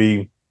listening should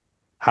be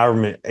however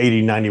many,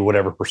 80, 90,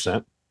 whatever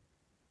 %.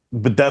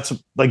 But that's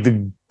like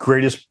the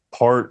greatest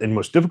part and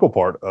most difficult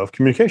part of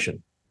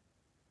communication.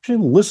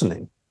 Actually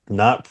listening,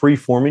 not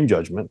preforming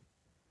judgment,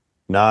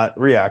 not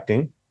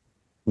reacting,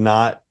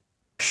 not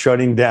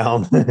shutting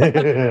down.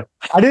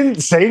 I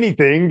didn't say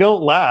anything.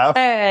 Don't laugh.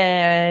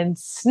 And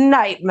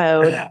snipe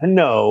mode.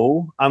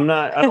 No, I'm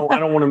not. I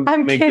don't want to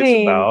make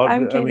kidding. this about.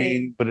 I'm kidding. I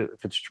mean, but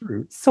if it's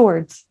true,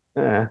 swords.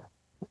 Name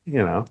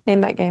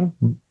that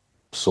game.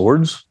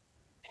 Swords.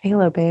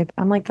 Halo, babe.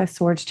 I'm like the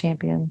swords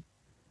champion.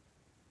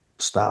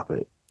 Stop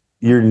it.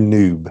 You're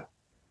noob.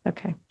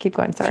 Okay, keep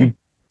going. Sorry. She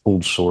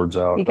pulled swords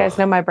out. You guys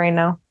know my brain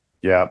now.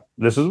 Yeah,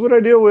 this is what I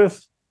deal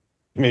with.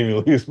 Made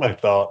me lose my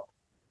thought.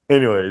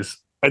 Anyways,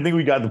 I think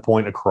we got the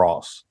point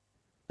across.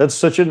 That's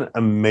such an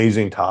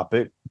amazing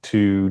topic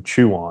to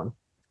chew on.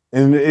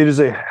 And it is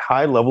a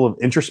high level of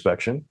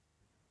introspection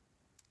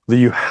that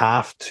you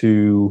have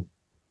to,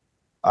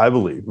 I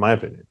believe, my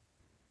opinion,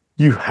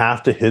 you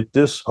have to hit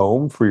this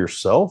home for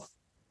yourself,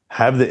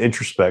 have the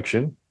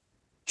introspection,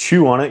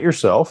 chew on it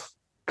yourself,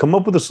 come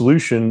up with a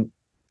solution,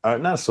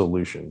 not a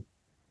solution,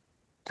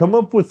 come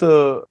up with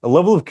a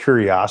level of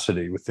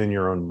curiosity within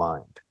your own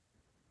mind.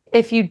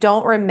 If you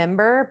don't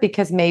remember,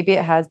 because maybe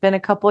it has been a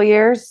couple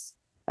years,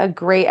 a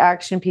great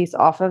action piece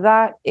off of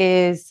that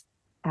is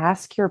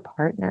ask your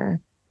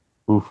partner.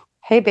 Oof.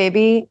 Hey,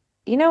 baby,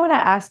 you know when I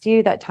asked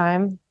you that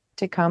time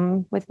to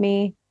come with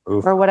me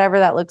or whatever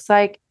that looks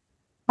like,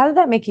 how did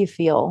that make you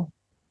feel?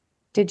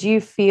 Did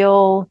you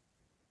feel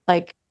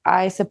like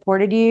I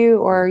supported you,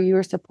 or you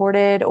were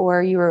supported,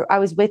 or I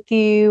was with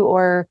you,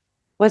 or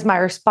was my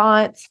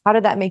response? How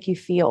did that make you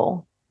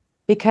feel?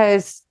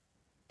 Because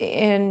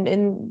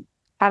in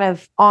kind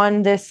of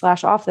on this /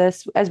 off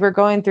this, as we're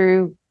going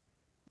through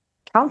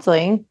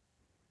counseling,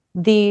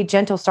 the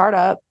gentle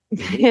startup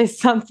is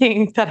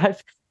something that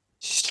I've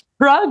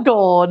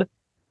struggled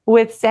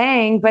with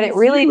saying, but it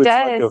really does.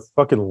 Like a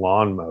fucking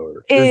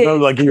lawnmower. There's no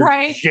like you're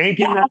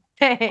yanking that.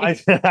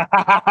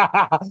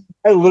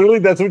 I literally,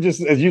 that's what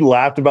just as you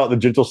laughed about the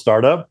gentle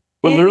startup,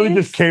 but literally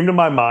just came to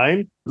my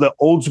mind, the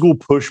old school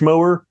push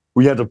mower.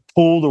 We had to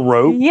pull the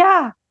rope.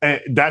 Yeah.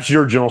 And that's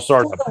your gentle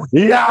startup.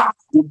 Yeah.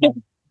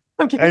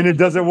 Okay. And it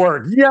doesn't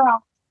work. Yeah.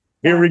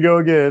 Here we go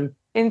again.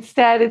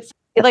 Instead, it's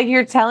like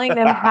you're telling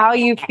them how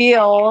you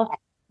feel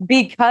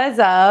because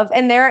of,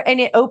 and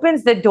it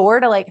opens the door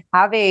to like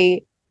have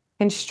a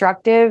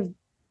constructive,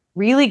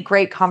 really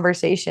great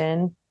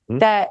conversation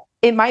that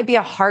it might be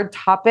a hard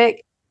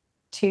topic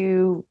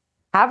to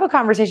have a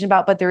conversation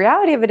about. But the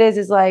reality of it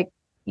is like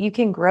you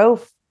can grow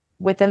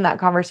within that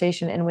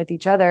conversation and with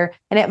each other.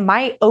 And it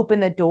might open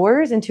the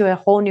doors into a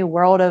whole new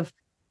world of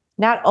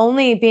not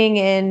only being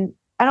in,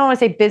 I don't want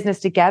to say business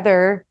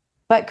together,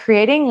 but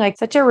creating like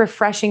such a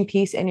refreshing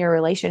piece in your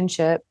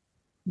relationship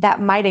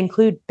that might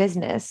include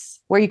business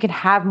where you can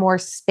have more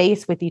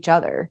space with each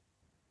other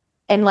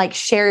and like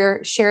share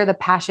the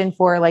passion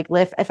for like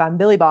if I'm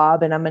Billy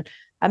Bob and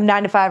I'm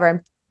 9 to 5 or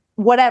I'm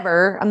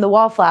whatever, I'm the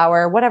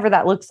wallflower, whatever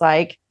that looks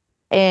like.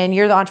 And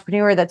you're the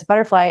entrepreneur that's a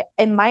butterfly,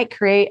 it might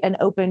create an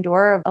open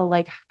door of a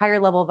like higher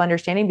level of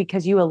understanding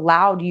because you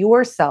allowed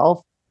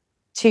yourself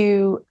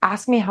to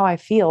ask me how I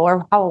feel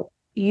or how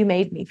you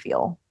made me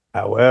feel.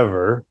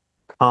 However,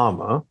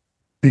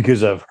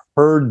 because I've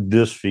heard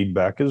this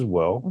feedback as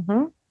well.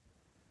 Mm-hmm.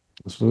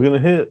 This one's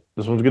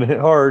going to hit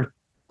hard.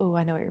 Oh,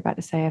 I know what you're about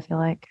to say. I feel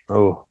like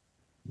Oh,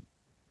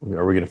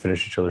 are we going to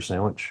finish each other's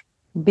sandwich?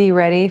 be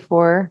ready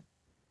for.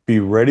 Be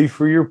ready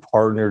for your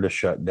partner to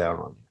shut down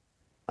on you.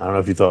 I don't know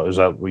if you thought, is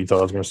that what you thought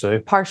I was going to say?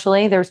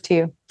 Partially. There's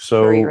two.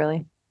 So Three,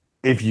 really.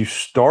 if you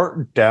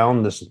start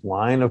down this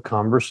line of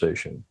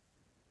conversation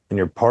and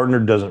your partner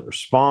doesn't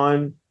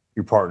respond,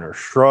 your partner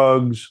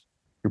shrugs,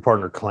 your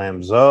partner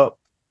clams up,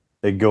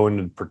 they go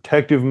into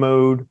protective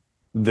mode,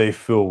 they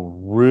feel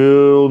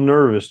real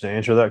nervous to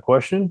answer that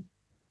question.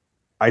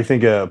 I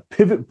think a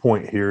pivot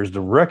point here is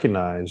to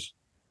recognize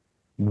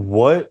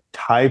what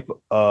type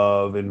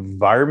of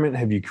environment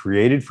have you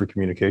created for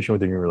communication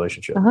within your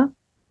relationship?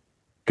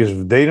 Because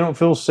if they don't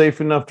feel safe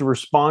enough to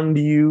respond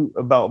to you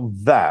about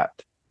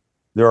that,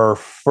 there are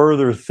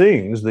further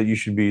things that you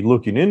should be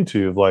looking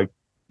into. Like,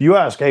 you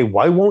ask, hey,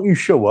 why won't you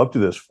show up to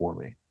this for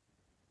me?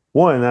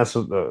 One, that's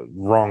the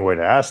wrong way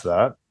to ask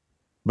that.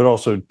 But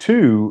also,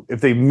 two, if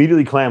they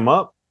immediately clam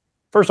up,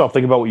 first off,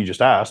 think about what you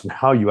just asked and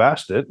how you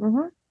asked it.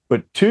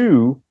 But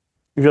two,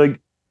 if you're like,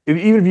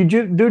 even if you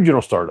do a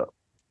general startup,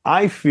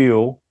 I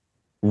feel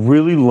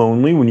really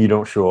lonely when you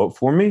don't show up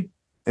for me.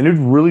 And it'd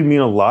really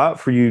mean a lot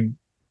for you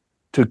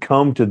to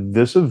come to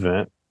this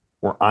event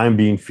where I'm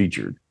being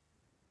featured.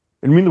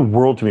 It'd mean the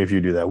world to me if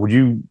you do that. Would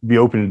you be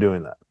open to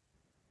doing that?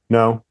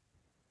 No?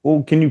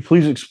 Well, can you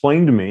please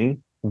explain to me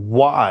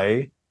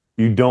why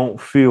you don't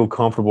feel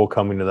comfortable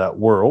coming to that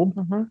world?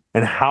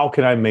 And how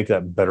can I make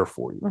that better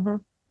for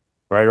you?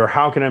 Right? Or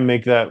how can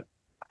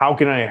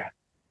I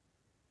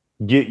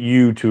get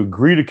you to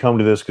agree to come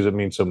to this because it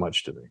means so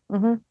much to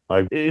me?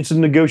 Like, it's a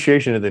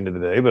negotiation at the end of the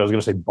day, but I was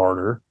going to say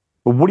barter.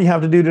 But what do you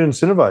have to do to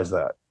incentivize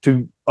that?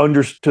 To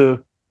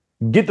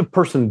get the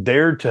person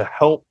there to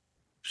help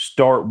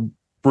start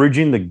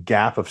bridging the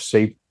gap of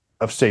safety,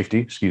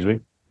 excuse me.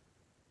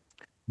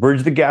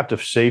 Bridge the gap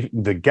of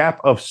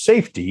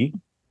safety,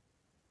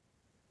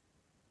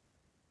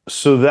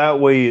 so that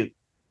way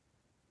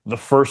the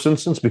first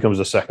instance becomes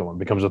the second one,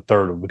 becomes the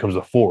third one, becomes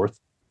the fourth.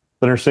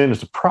 But understand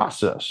it's a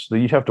process that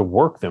you have to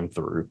work them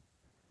through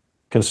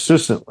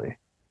consistently.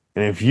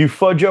 And if you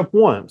fudge up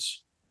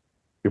once,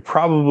 you'll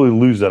probably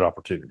lose that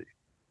opportunity.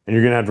 And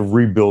you're going to have to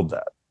rebuild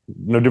that.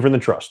 No different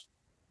than trust.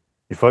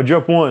 You fudge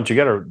up once, you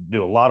got to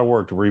do a lot of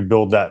work to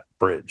rebuild that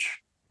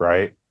bridge,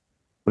 right?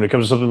 When it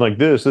comes to something like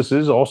this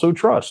is also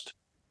trust.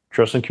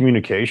 Trust in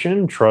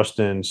communication, trust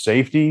in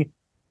safety.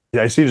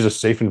 I see it as a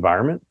safe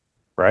environment,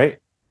 right?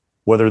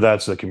 Whether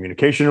that's the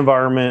communication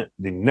environment,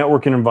 the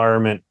networking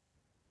environment,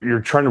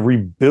 you're trying to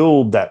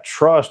rebuild that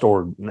trust,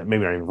 or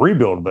maybe not even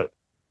rebuild, but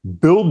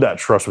build that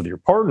trust with your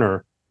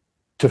partner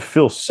to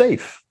feel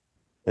safe.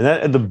 And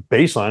that at the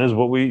baseline is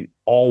what we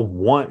all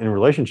want in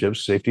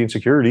relationships, safety and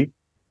security.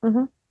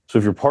 So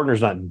if your partner's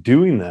not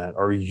doing that,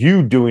 are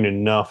you doing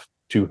enough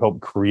to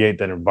help create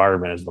that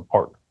environment as the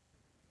partner?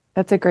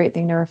 That's a great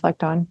thing to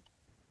reflect on.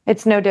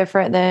 It's no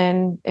different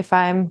than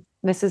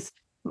this is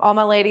all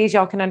my ladies,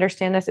 y'all can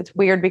understand this. It's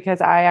weird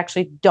because I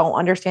actually don't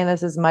understand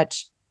this as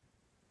much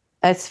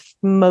as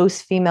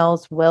most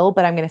females will,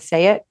 but I'm going to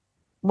say it.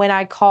 When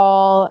I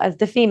call as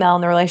the female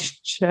in the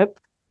relationship,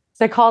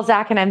 so I call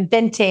Zach and I'm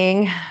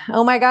venting.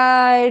 Oh my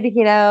God,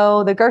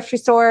 the grocery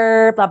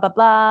store, blah, blah,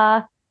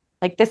 blah.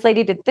 Like, this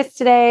lady did this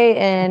today,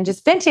 and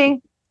just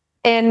venting.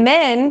 And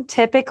men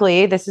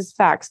typically, this is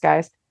facts,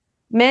 guys.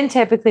 Men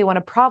typically want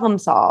to problem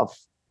solve.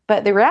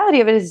 But the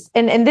reality of it is,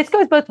 and this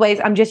goes both ways.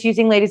 I'm just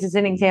using ladies as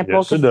an example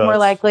because it's more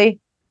likely.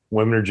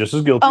 Women are just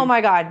as guilty. Oh my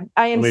God.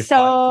 I am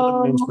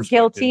so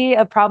guilty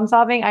of problem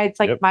solving. It's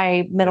like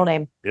my middle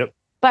name.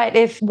 But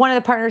if one of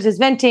the partners is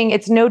venting,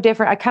 it's no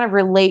different. I kind of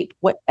relate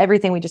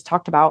everything we just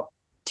talked about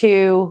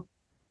to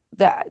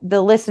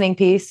the listening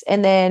piece.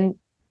 And then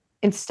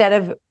instead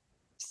of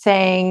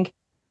saying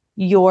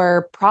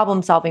your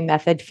problem solving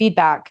method,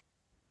 feedback,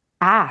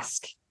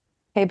 ask,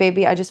 hey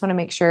baby, I just want to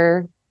make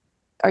sure,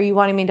 are you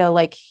wanting me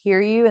to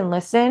hear you and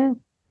listen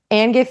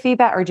and give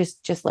feedback, or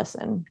just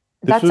listen?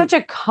 That's such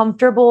a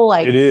comfortable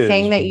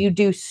thing that you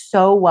do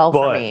so well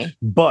for me.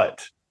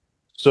 But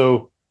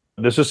so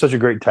this is such a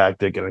great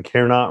tactic, and I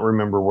cannot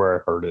remember where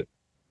I heard it.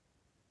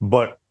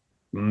 But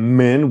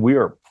men, we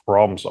are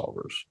problem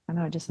solvers. I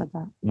know, I just said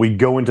that. We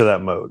go into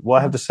that mode. Well,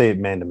 I have to say it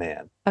man to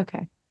man.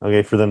 Okay,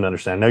 for them to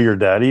understand. I know you're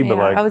daddy, but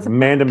I was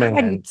man to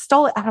man. You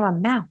stole it out of my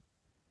mouth.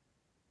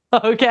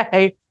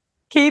 Okay.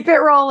 Keep it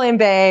rolling,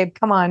 babe.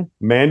 Come on.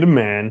 Man to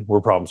man, we're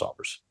problem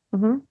solvers.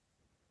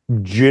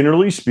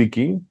 Generally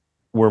speaking,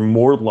 we're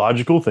more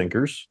logical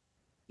thinkers,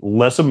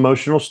 less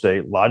emotional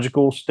state,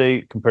 logical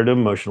state compared to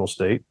emotional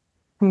state.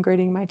 I'm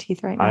gritting my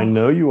teeth right now. I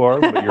know you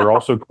are, but you're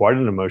also quite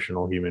an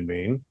emotional human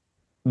being.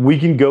 We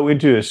can go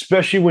into,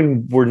 especially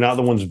when we're not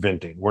the ones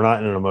venting, we're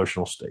not in an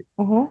emotional state.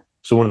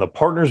 So when the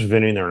partner's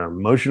venting, they're in an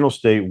emotional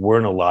state, we're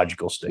in a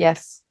logical state.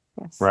 Yes.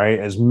 Right?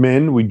 As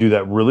men, we do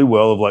that really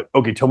well of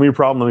okay, tell me your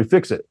problem, let me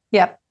fix it.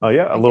 Yep. Oh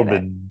yeah, a little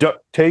bit of duct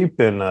tape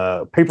and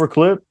a paper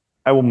clip.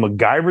 I will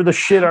MacGyver the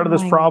shit out of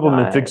this problem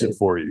and fix it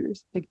for you.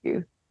 Thank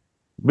you.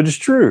 But it's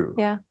true.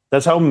 Yeah.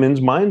 That's how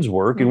men's minds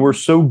work. And we're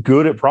so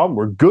good at problem.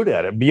 We're good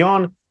at it.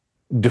 Beyond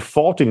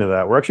defaulting to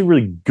that, we're actually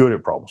really good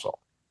at problem solving.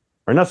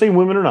 I'm not saying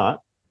women are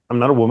not. I'm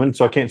not a woman,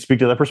 so I can't speak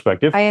to that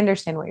perspective. I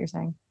understand what you're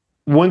saying.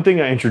 One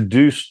thing I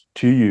introduced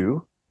to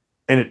you,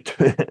 and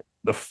it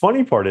the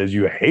funny part is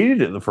you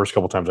hated it the first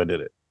couple times I did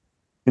it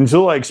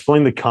until I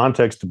explained the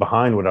context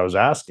behind what I was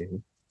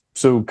asking.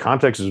 So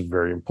context is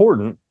very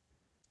important,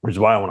 which is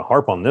why I want to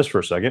harp on this for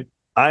a second.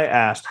 I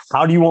asked,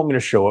 how do you want me to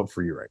show up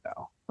for you right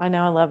now? I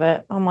know. I love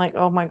it. I'm like,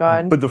 oh my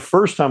God. But the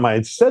first time I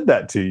had said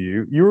that to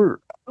you, you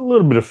were a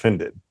little bit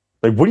offended.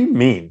 Like, what do you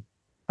mean?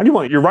 How do you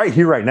want? You're right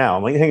here, right now.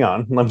 I'm like, hang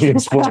on, let me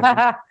explain.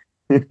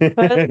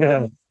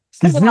 You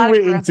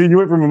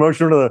went from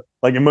emotional to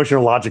like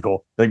emotional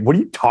logical. Like, what are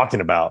you talking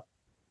about?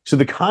 So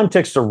the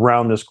context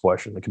around this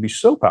question that can be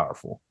so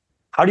powerful.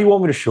 How do you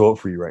want me to show up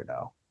for you right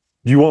now?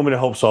 Do you want me to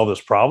help solve this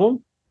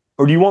problem?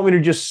 Or do you want me to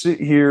just sit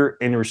here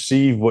and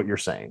receive what you're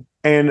saying?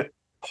 And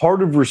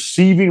part of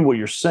receiving what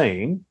you're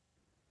saying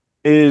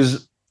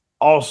is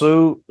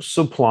also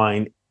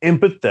supplying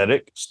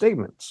empathetic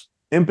statements,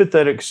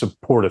 empathetic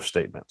supportive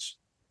statements.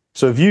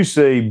 So if you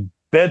say,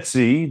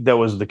 Betsy, that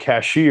was the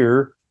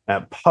cashier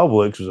at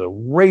Publix, was a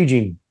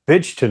raging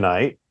bitch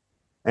tonight,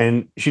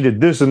 and she did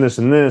this and this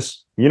and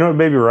this, you know what,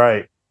 baby,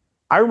 right?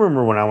 I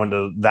remember when I went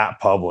to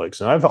that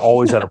Publix, and I've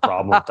always had a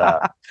problem with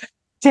that.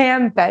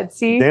 Damn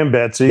Betsy. Damn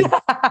Betsy.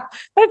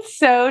 That's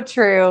so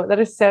true. That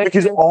is so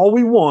because true. all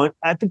we want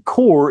at the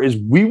core is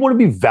we want to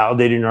be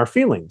validated in our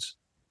feelings.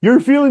 Your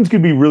feelings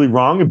could be really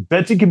wrong, and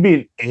Betsy could be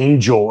an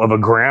angel of a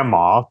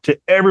grandma to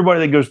everybody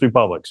that goes through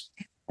Publix.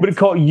 But it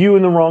caught you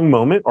in the wrong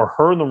moment or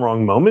her in the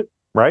wrong moment,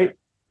 right?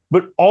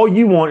 But all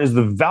you want is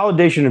the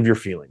validation of your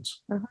feelings.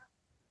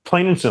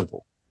 Plain and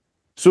simple.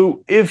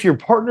 So if your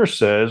partner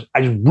says,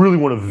 I just really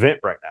want to vent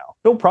right now,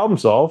 no problem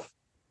solve.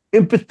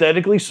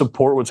 Empathetically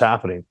support what's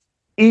happening.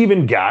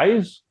 Even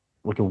guys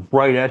looking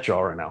right at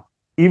y'all right now,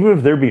 even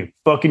if they're being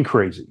fucking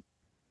crazy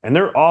and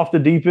they're off the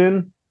deep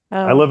end.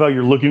 I love how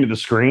you're looking at the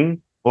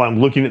screen while I'm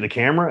looking at the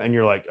camera and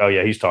you're like, oh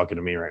yeah, he's talking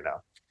to me right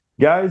now.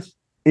 Guys,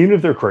 even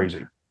if they're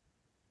crazy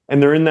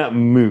and they're in that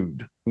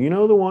mood, you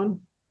know the one?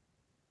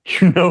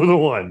 You know the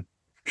one.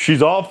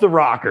 She's off the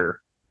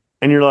rocker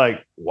and you're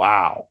like,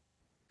 wow,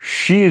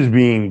 she is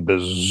being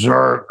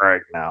berserk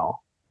right now.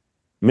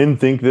 Men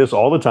think this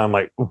all the time,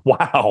 like,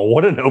 wow,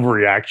 what an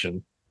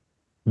overreaction.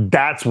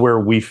 That's where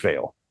we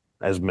fail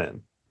as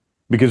men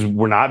because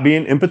we're not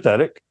being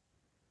empathetic.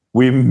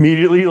 We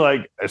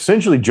immediately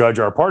essentially judge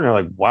our partner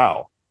like,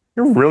 wow,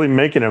 you're really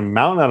making a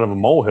mountain out of a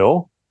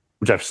molehill,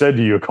 which I've said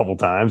to you a couple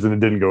times and it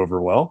didn't go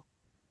over well,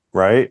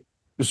 right?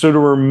 So to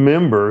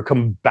remember,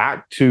 come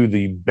back to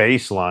the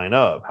baseline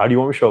of how do you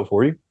want me to show up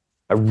for you?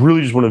 I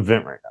really just want to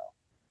vent right now.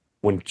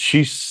 When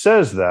she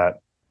says that,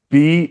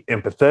 be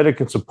empathetic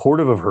and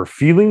supportive of her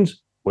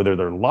feelings, whether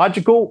they're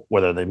logical,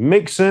 whether they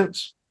make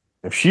sense.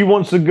 If she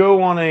wants to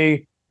go on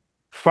a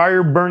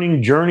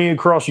fire-burning journey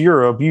across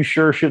Europe, you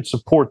sure should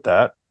support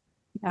that.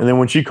 Yeah. And then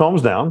when she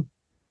calms down,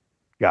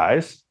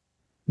 guys,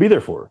 be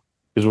there for her.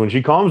 Because when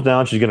she calms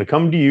down, she's going to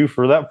come to you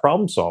for that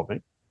problem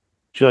solving.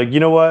 She's like, you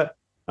know what?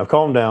 I've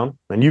calmed down,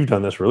 and you've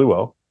done this really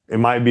well. It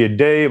might be a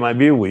day, it might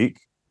be a week.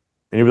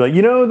 And you'll be like,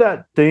 you know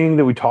that thing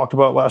that we talked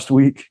about last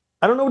week?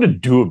 I don't know what to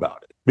do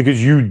about it.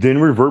 Because you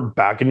then revert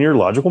back into your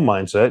logical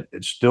mindset.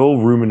 It still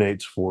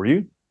ruminates for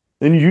you.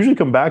 Then you usually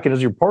come back and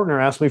as your partner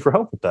asks me for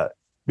help with that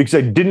because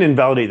I didn't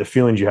invalidate the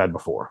feelings you had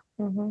before.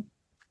 And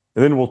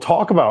then we'll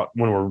talk about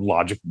when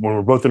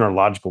we're both in our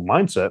logical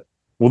mindset,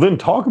 we'll then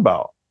talk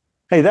about,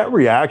 hey, that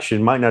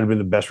reaction might not have been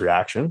the best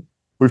reaction.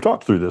 We've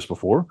talked through this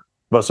before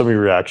about some of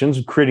your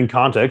reactions, creating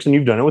context, and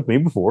you've done it with me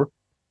before,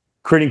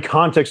 creating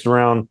context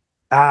around,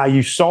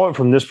 you saw it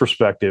from this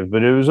perspective,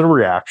 but it was a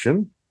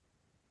reaction.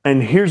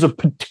 And here's a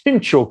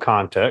potential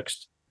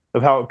context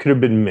of how it could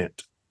have been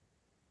meant,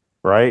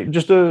 right?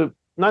 Just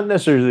not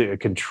necessarily a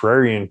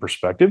contrarian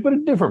perspective, but a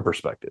different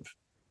perspective.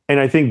 And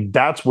I think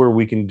that's where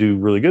we can do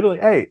really good.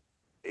 Like, hey,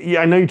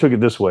 yeah, I know you took it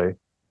this way,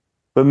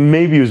 but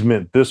maybe it was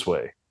meant this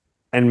way.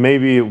 And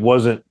maybe it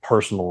wasn't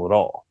personal at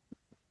all.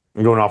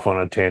 I'm going off on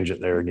a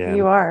tangent there again.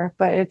 You are,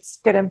 but it's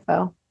good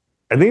info.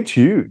 I think it's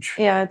huge.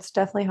 Yeah, it's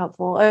definitely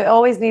helpful. It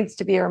always needs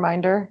to be a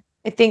reminder.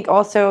 I think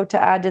also to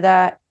add to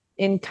that,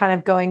 in kind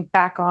of going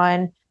back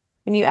on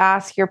when you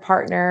ask your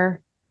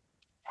partner,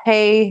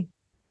 hey,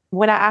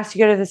 when I asked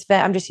you to go to this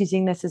event, I'm just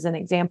using this as an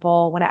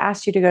example. When I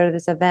asked you to go to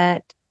this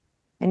event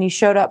and you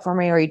showed up for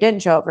me or you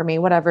didn't show up for me,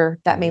 whatever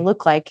that may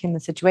look like in the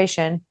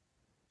situation,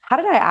 how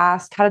did I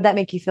ask? How did that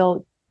make you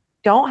feel?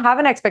 Don't have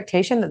an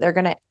expectation that they're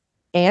going to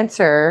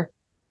answer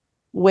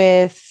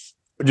with.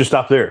 Just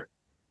stop there.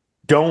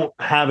 Don't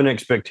have an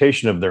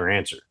expectation of their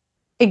answer.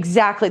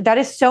 Exactly. That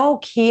is so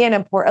key and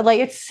important.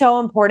 Like, it's so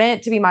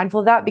important to be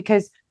mindful of that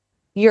because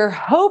your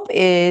hope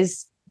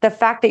is the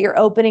fact that you're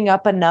opening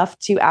up enough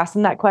to ask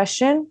them that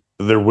question.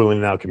 They're willing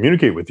to now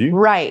communicate with you.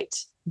 Right.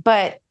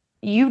 But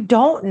you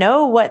don't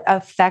know what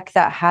effect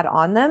that had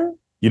on them.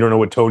 You don't know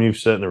what tone you've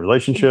set in the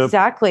relationship.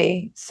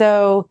 Exactly.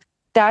 So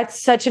that's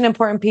such an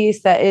important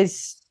piece that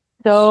is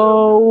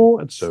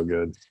that's so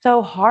good.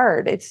 So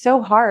hard. It's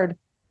so hard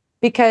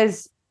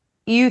because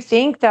you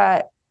think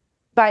that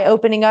by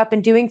opening up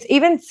and doing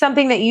even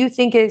something that you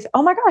think is,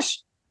 oh my gosh,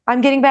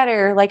 I'm getting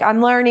better. Like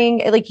I'm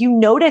learning, like you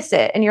notice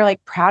it and you're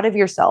like proud of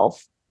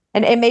yourself.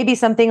 And it may be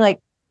something like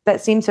that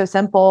seems so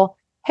simple.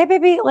 Hey,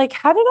 baby, like,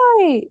 how did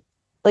I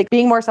like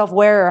being more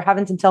self-aware or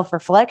having some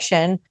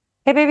self-reflection?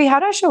 Hey, baby, how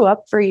did I show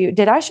up for you?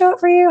 Did I show up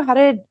for you? How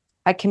did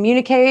I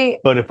communicate?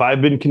 But if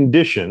I've been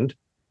conditioned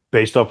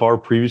based off our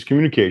previous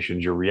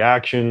communications, your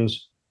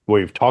reactions, what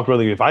you've talked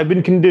about, if I've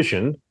been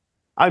conditioned,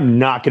 I'm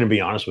not going to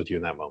be honest with you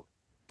in that moment.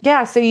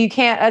 Yeah. So you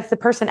can't, as the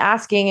person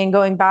asking and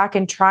going back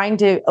and trying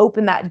to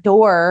open that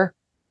door.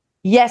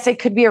 Yes, it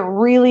could be a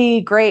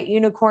really great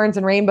unicorns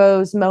and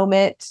rainbows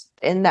moment.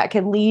 And that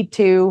could lead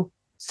to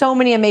so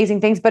many amazing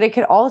things, but it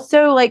could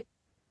also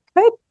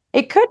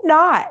it could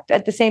not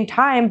at the same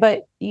time,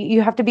 but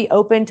you have to be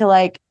open to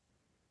like,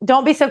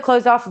 don't be so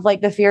closed off of like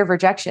the fear of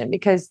rejection,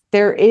 because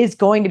there is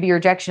going to be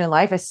rejection in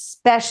life,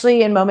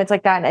 especially in moments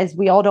like that. And as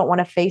we all don't want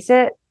to face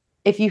it,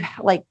 if you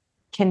like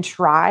can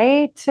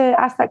try to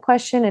ask that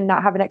question and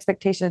not have an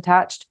expectation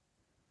attached,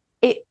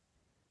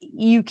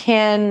 you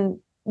can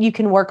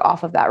work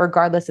off of that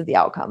regardless of the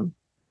outcome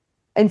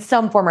in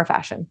some form or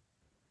fashion.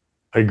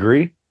 I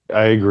agree.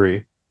 I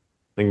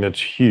think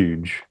that's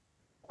huge.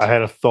 I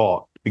had a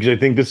thought because I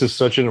think this is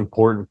such an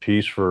important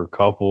piece for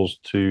couples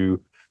to,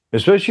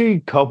 especially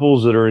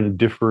couples that are in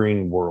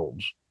differing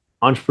worlds,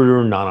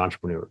 entrepreneur,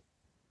 non-entrepreneur,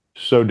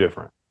 so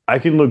different. I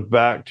can look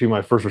back to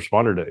my first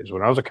responder days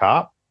when I was a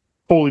cop,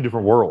 totally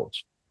different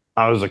worlds.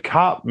 I was a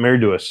cop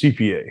married to a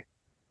CPA,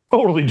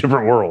 totally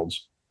different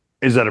worlds.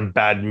 Is that a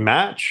bad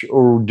match,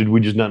 or did we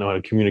just not know how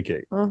to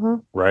communicate? Mm-hmm.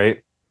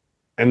 Right.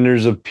 And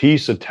there's a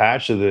piece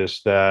attached to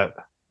this that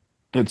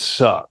it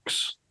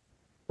sucks,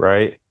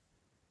 right?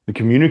 The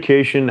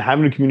communication,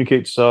 having to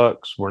communicate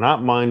sucks. We're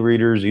not mind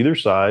readers either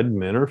side,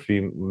 men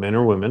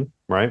or women,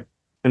 right?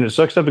 And it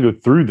sucks to have to go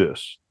through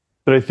this.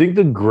 But I think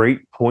the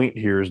great point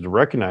here is to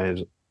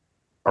recognize,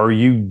 are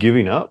you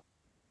giving up?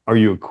 Are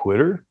you a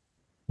quitter?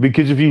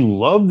 Because if you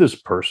love this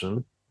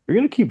person, you're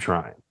going to keep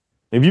trying.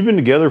 If you've been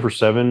together for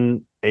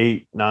 7,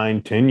 8,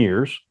 9, 10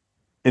 years,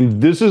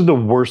 and this is the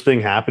worst thing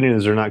happening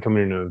is they're not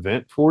coming to an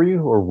event for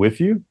you or with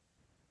you,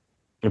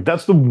 if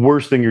that's the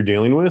worst thing you're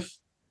dealing with,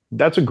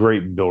 that's a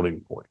great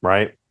building point,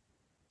 right?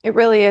 It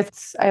really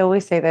is. I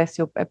always say this.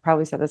 I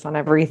probably said this on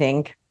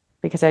everything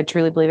because I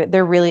truly believe it.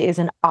 There really is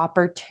an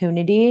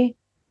opportunity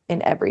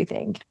in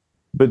everything.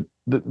 But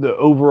the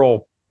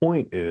overall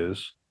point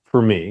is,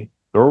 for me,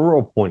 the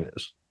overall point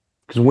is,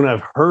 because when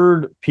I've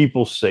heard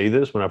people say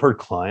this, when I've heard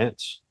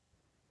clients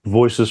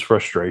voice this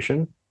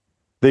frustration,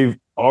 they've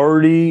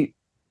already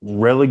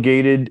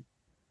relegated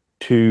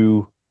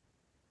to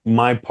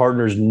my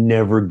partner's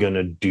never going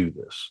to do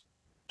this,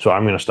 so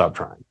I'm going to stop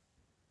trying.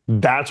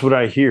 That's what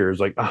I hear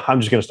is like, I'm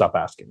just going to stop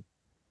asking.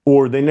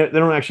 Or they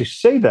don't actually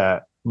say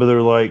that, but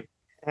they're like,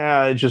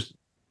 yeah, it's just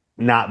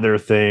not their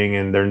thing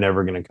and they're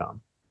never going to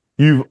come.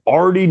 You've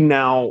already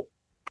now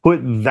put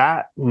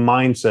that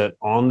mindset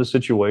on the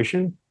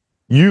situation.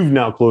 You've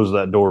now closed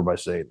that door by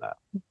saying that,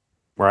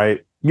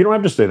 right? You don't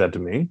have to say that to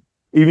me.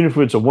 Even if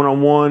it's a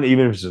one-on-one,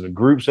 even if it's in a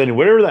group setting,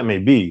 whatever that may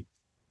be,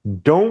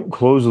 don't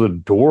close the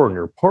door on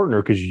your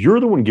partner because you're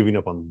the one giving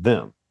up on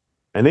them.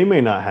 And they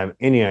may not have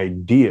any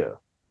idea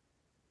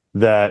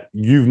that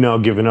you've now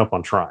given up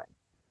on trying.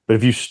 But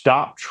if you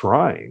stop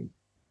trying,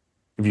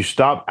 if you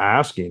stop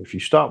asking, if you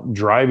stop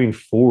driving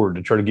forward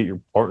to try to get your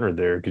partner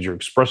there because you're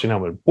expressing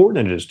how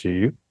important it is to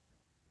you,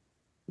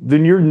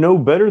 then you're no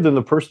better than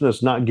the person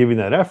that's not giving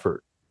that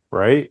effort,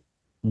 right?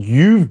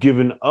 You've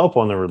given up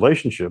on the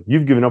relationship.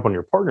 You've given up on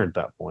your partner at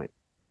that point.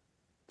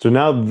 So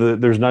now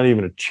there's not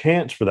even a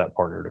chance for that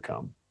partner to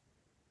come.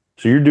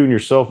 So you're doing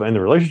yourself and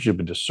the relationship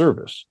a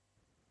disservice.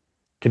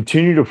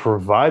 Continue to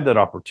provide that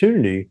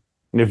opportunity.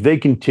 And if they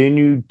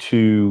continue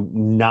to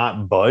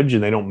not budge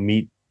and they don't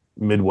meet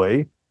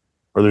midway,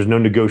 or there's no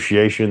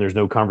negotiation, there's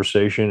no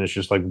conversation, it's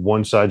just like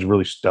one side's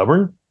really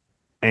stubborn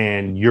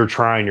and you're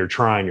trying,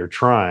 and you're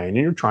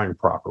trying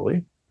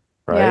properly,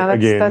 right?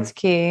 Yeah, that's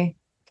key.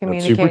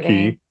 Communicating. That's super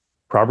key.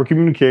 Proper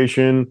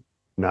communication,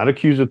 not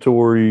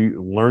accusatory,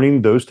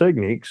 learning those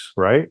techniques,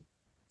 right? And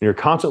you're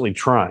constantly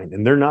trying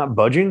and they're not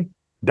budging.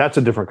 That's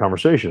a different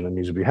conversation that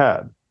needs to be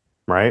had,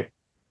 right?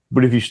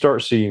 But if you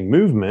start seeing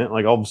movement,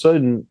 like all of a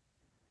sudden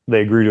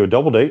they agree to a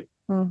double date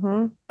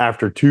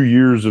after 2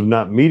 years of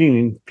not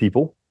meeting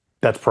people,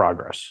 that's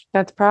progress.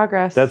 That's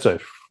progress. That's a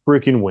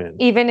freaking win.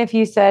 Even if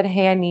you said,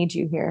 hey, I need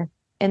you here.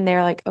 And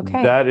they're like,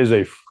 okay. That is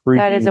a freaking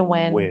That is a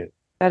win.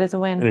 That is a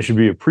win. And it should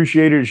be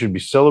appreciated. It should be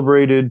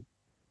celebrated.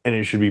 And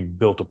it should be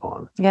built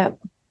upon. Yep.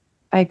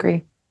 I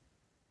agree.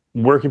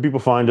 Where can people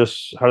find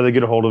us? How do they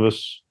get a hold of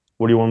us?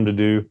 What do you want them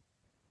to do?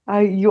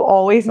 You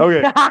always.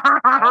 Okay.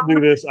 I'll do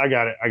this. I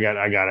got it.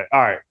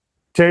 All right.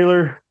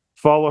 Taylor,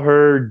 follow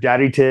her,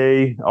 Daddy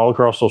Tay, all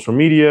across social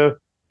media.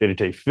 Daddy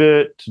Tay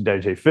Fit,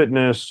 Daddy Tay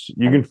Fitness.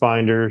 You can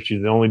find her.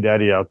 She's the only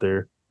daddy out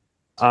there.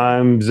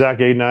 I'm Zach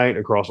A. Knight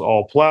across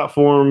all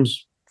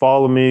platforms.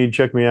 Follow me.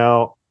 Check me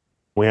out.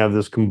 We have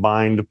this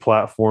combined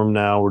platform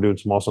now. We're doing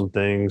some awesome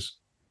things.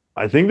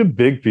 I think the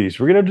big piece,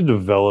 we're going to have to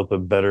develop a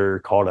better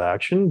call to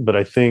action, but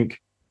I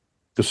think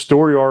the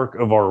story arc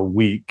of our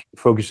week,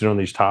 focusing on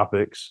these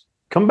topics.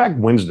 Come back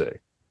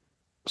Wednesday.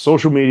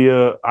 Social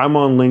media, I'm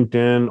on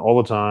LinkedIn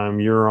all the time.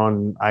 You're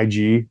on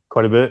IG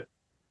quite a bit.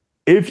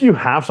 If you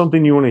have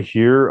something you want to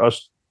hear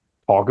us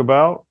talk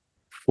about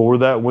for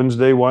that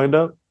Wednesday wind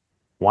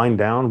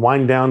down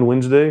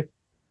Wednesday.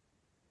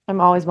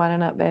 I'm always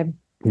winding up, babe.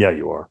 Yeah,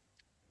 you are.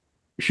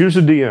 Shoot us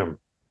a DM.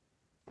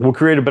 We'll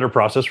create a better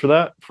process for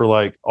that, for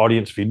like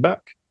audience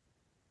feedback.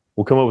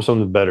 We'll come up with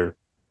something better.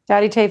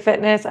 Daddy Tay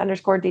Fitness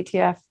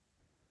 _DTF.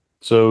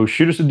 So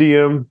shoot us a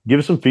DM, give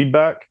us some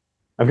feedback.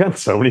 I've gotten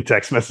so many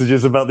text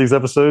messages about these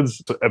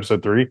episodes,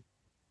 episode 3.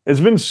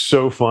 It's been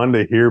so fun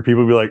to hear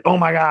people be like, oh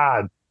my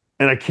God.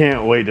 And I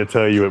can't wait to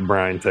tell you what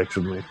Brian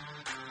texted me.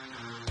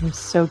 I'm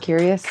so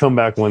curious. Come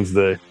back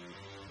Wednesday.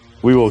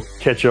 We will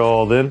catch you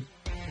all then.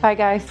 Bye,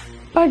 guys.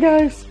 Bye,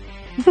 guys.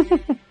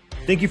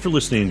 Thank you for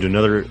listening to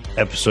another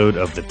episode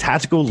of the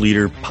Tactical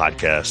Leader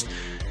Podcast.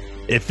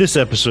 If this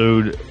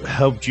episode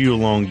helped you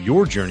along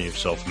your journey of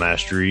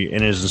self-mastery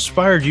and has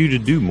inspired you to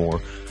do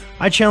more,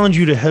 I challenge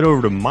you to head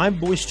over to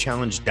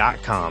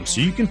myvoicechallenge.com so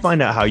you can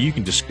find out how you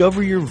can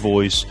discover your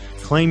voice,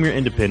 claim your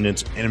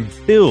independence, and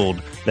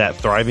build that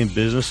thriving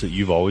business that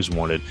you've always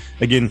wanted.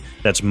 Again,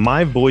 that's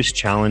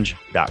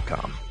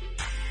myvoicechallenge.com.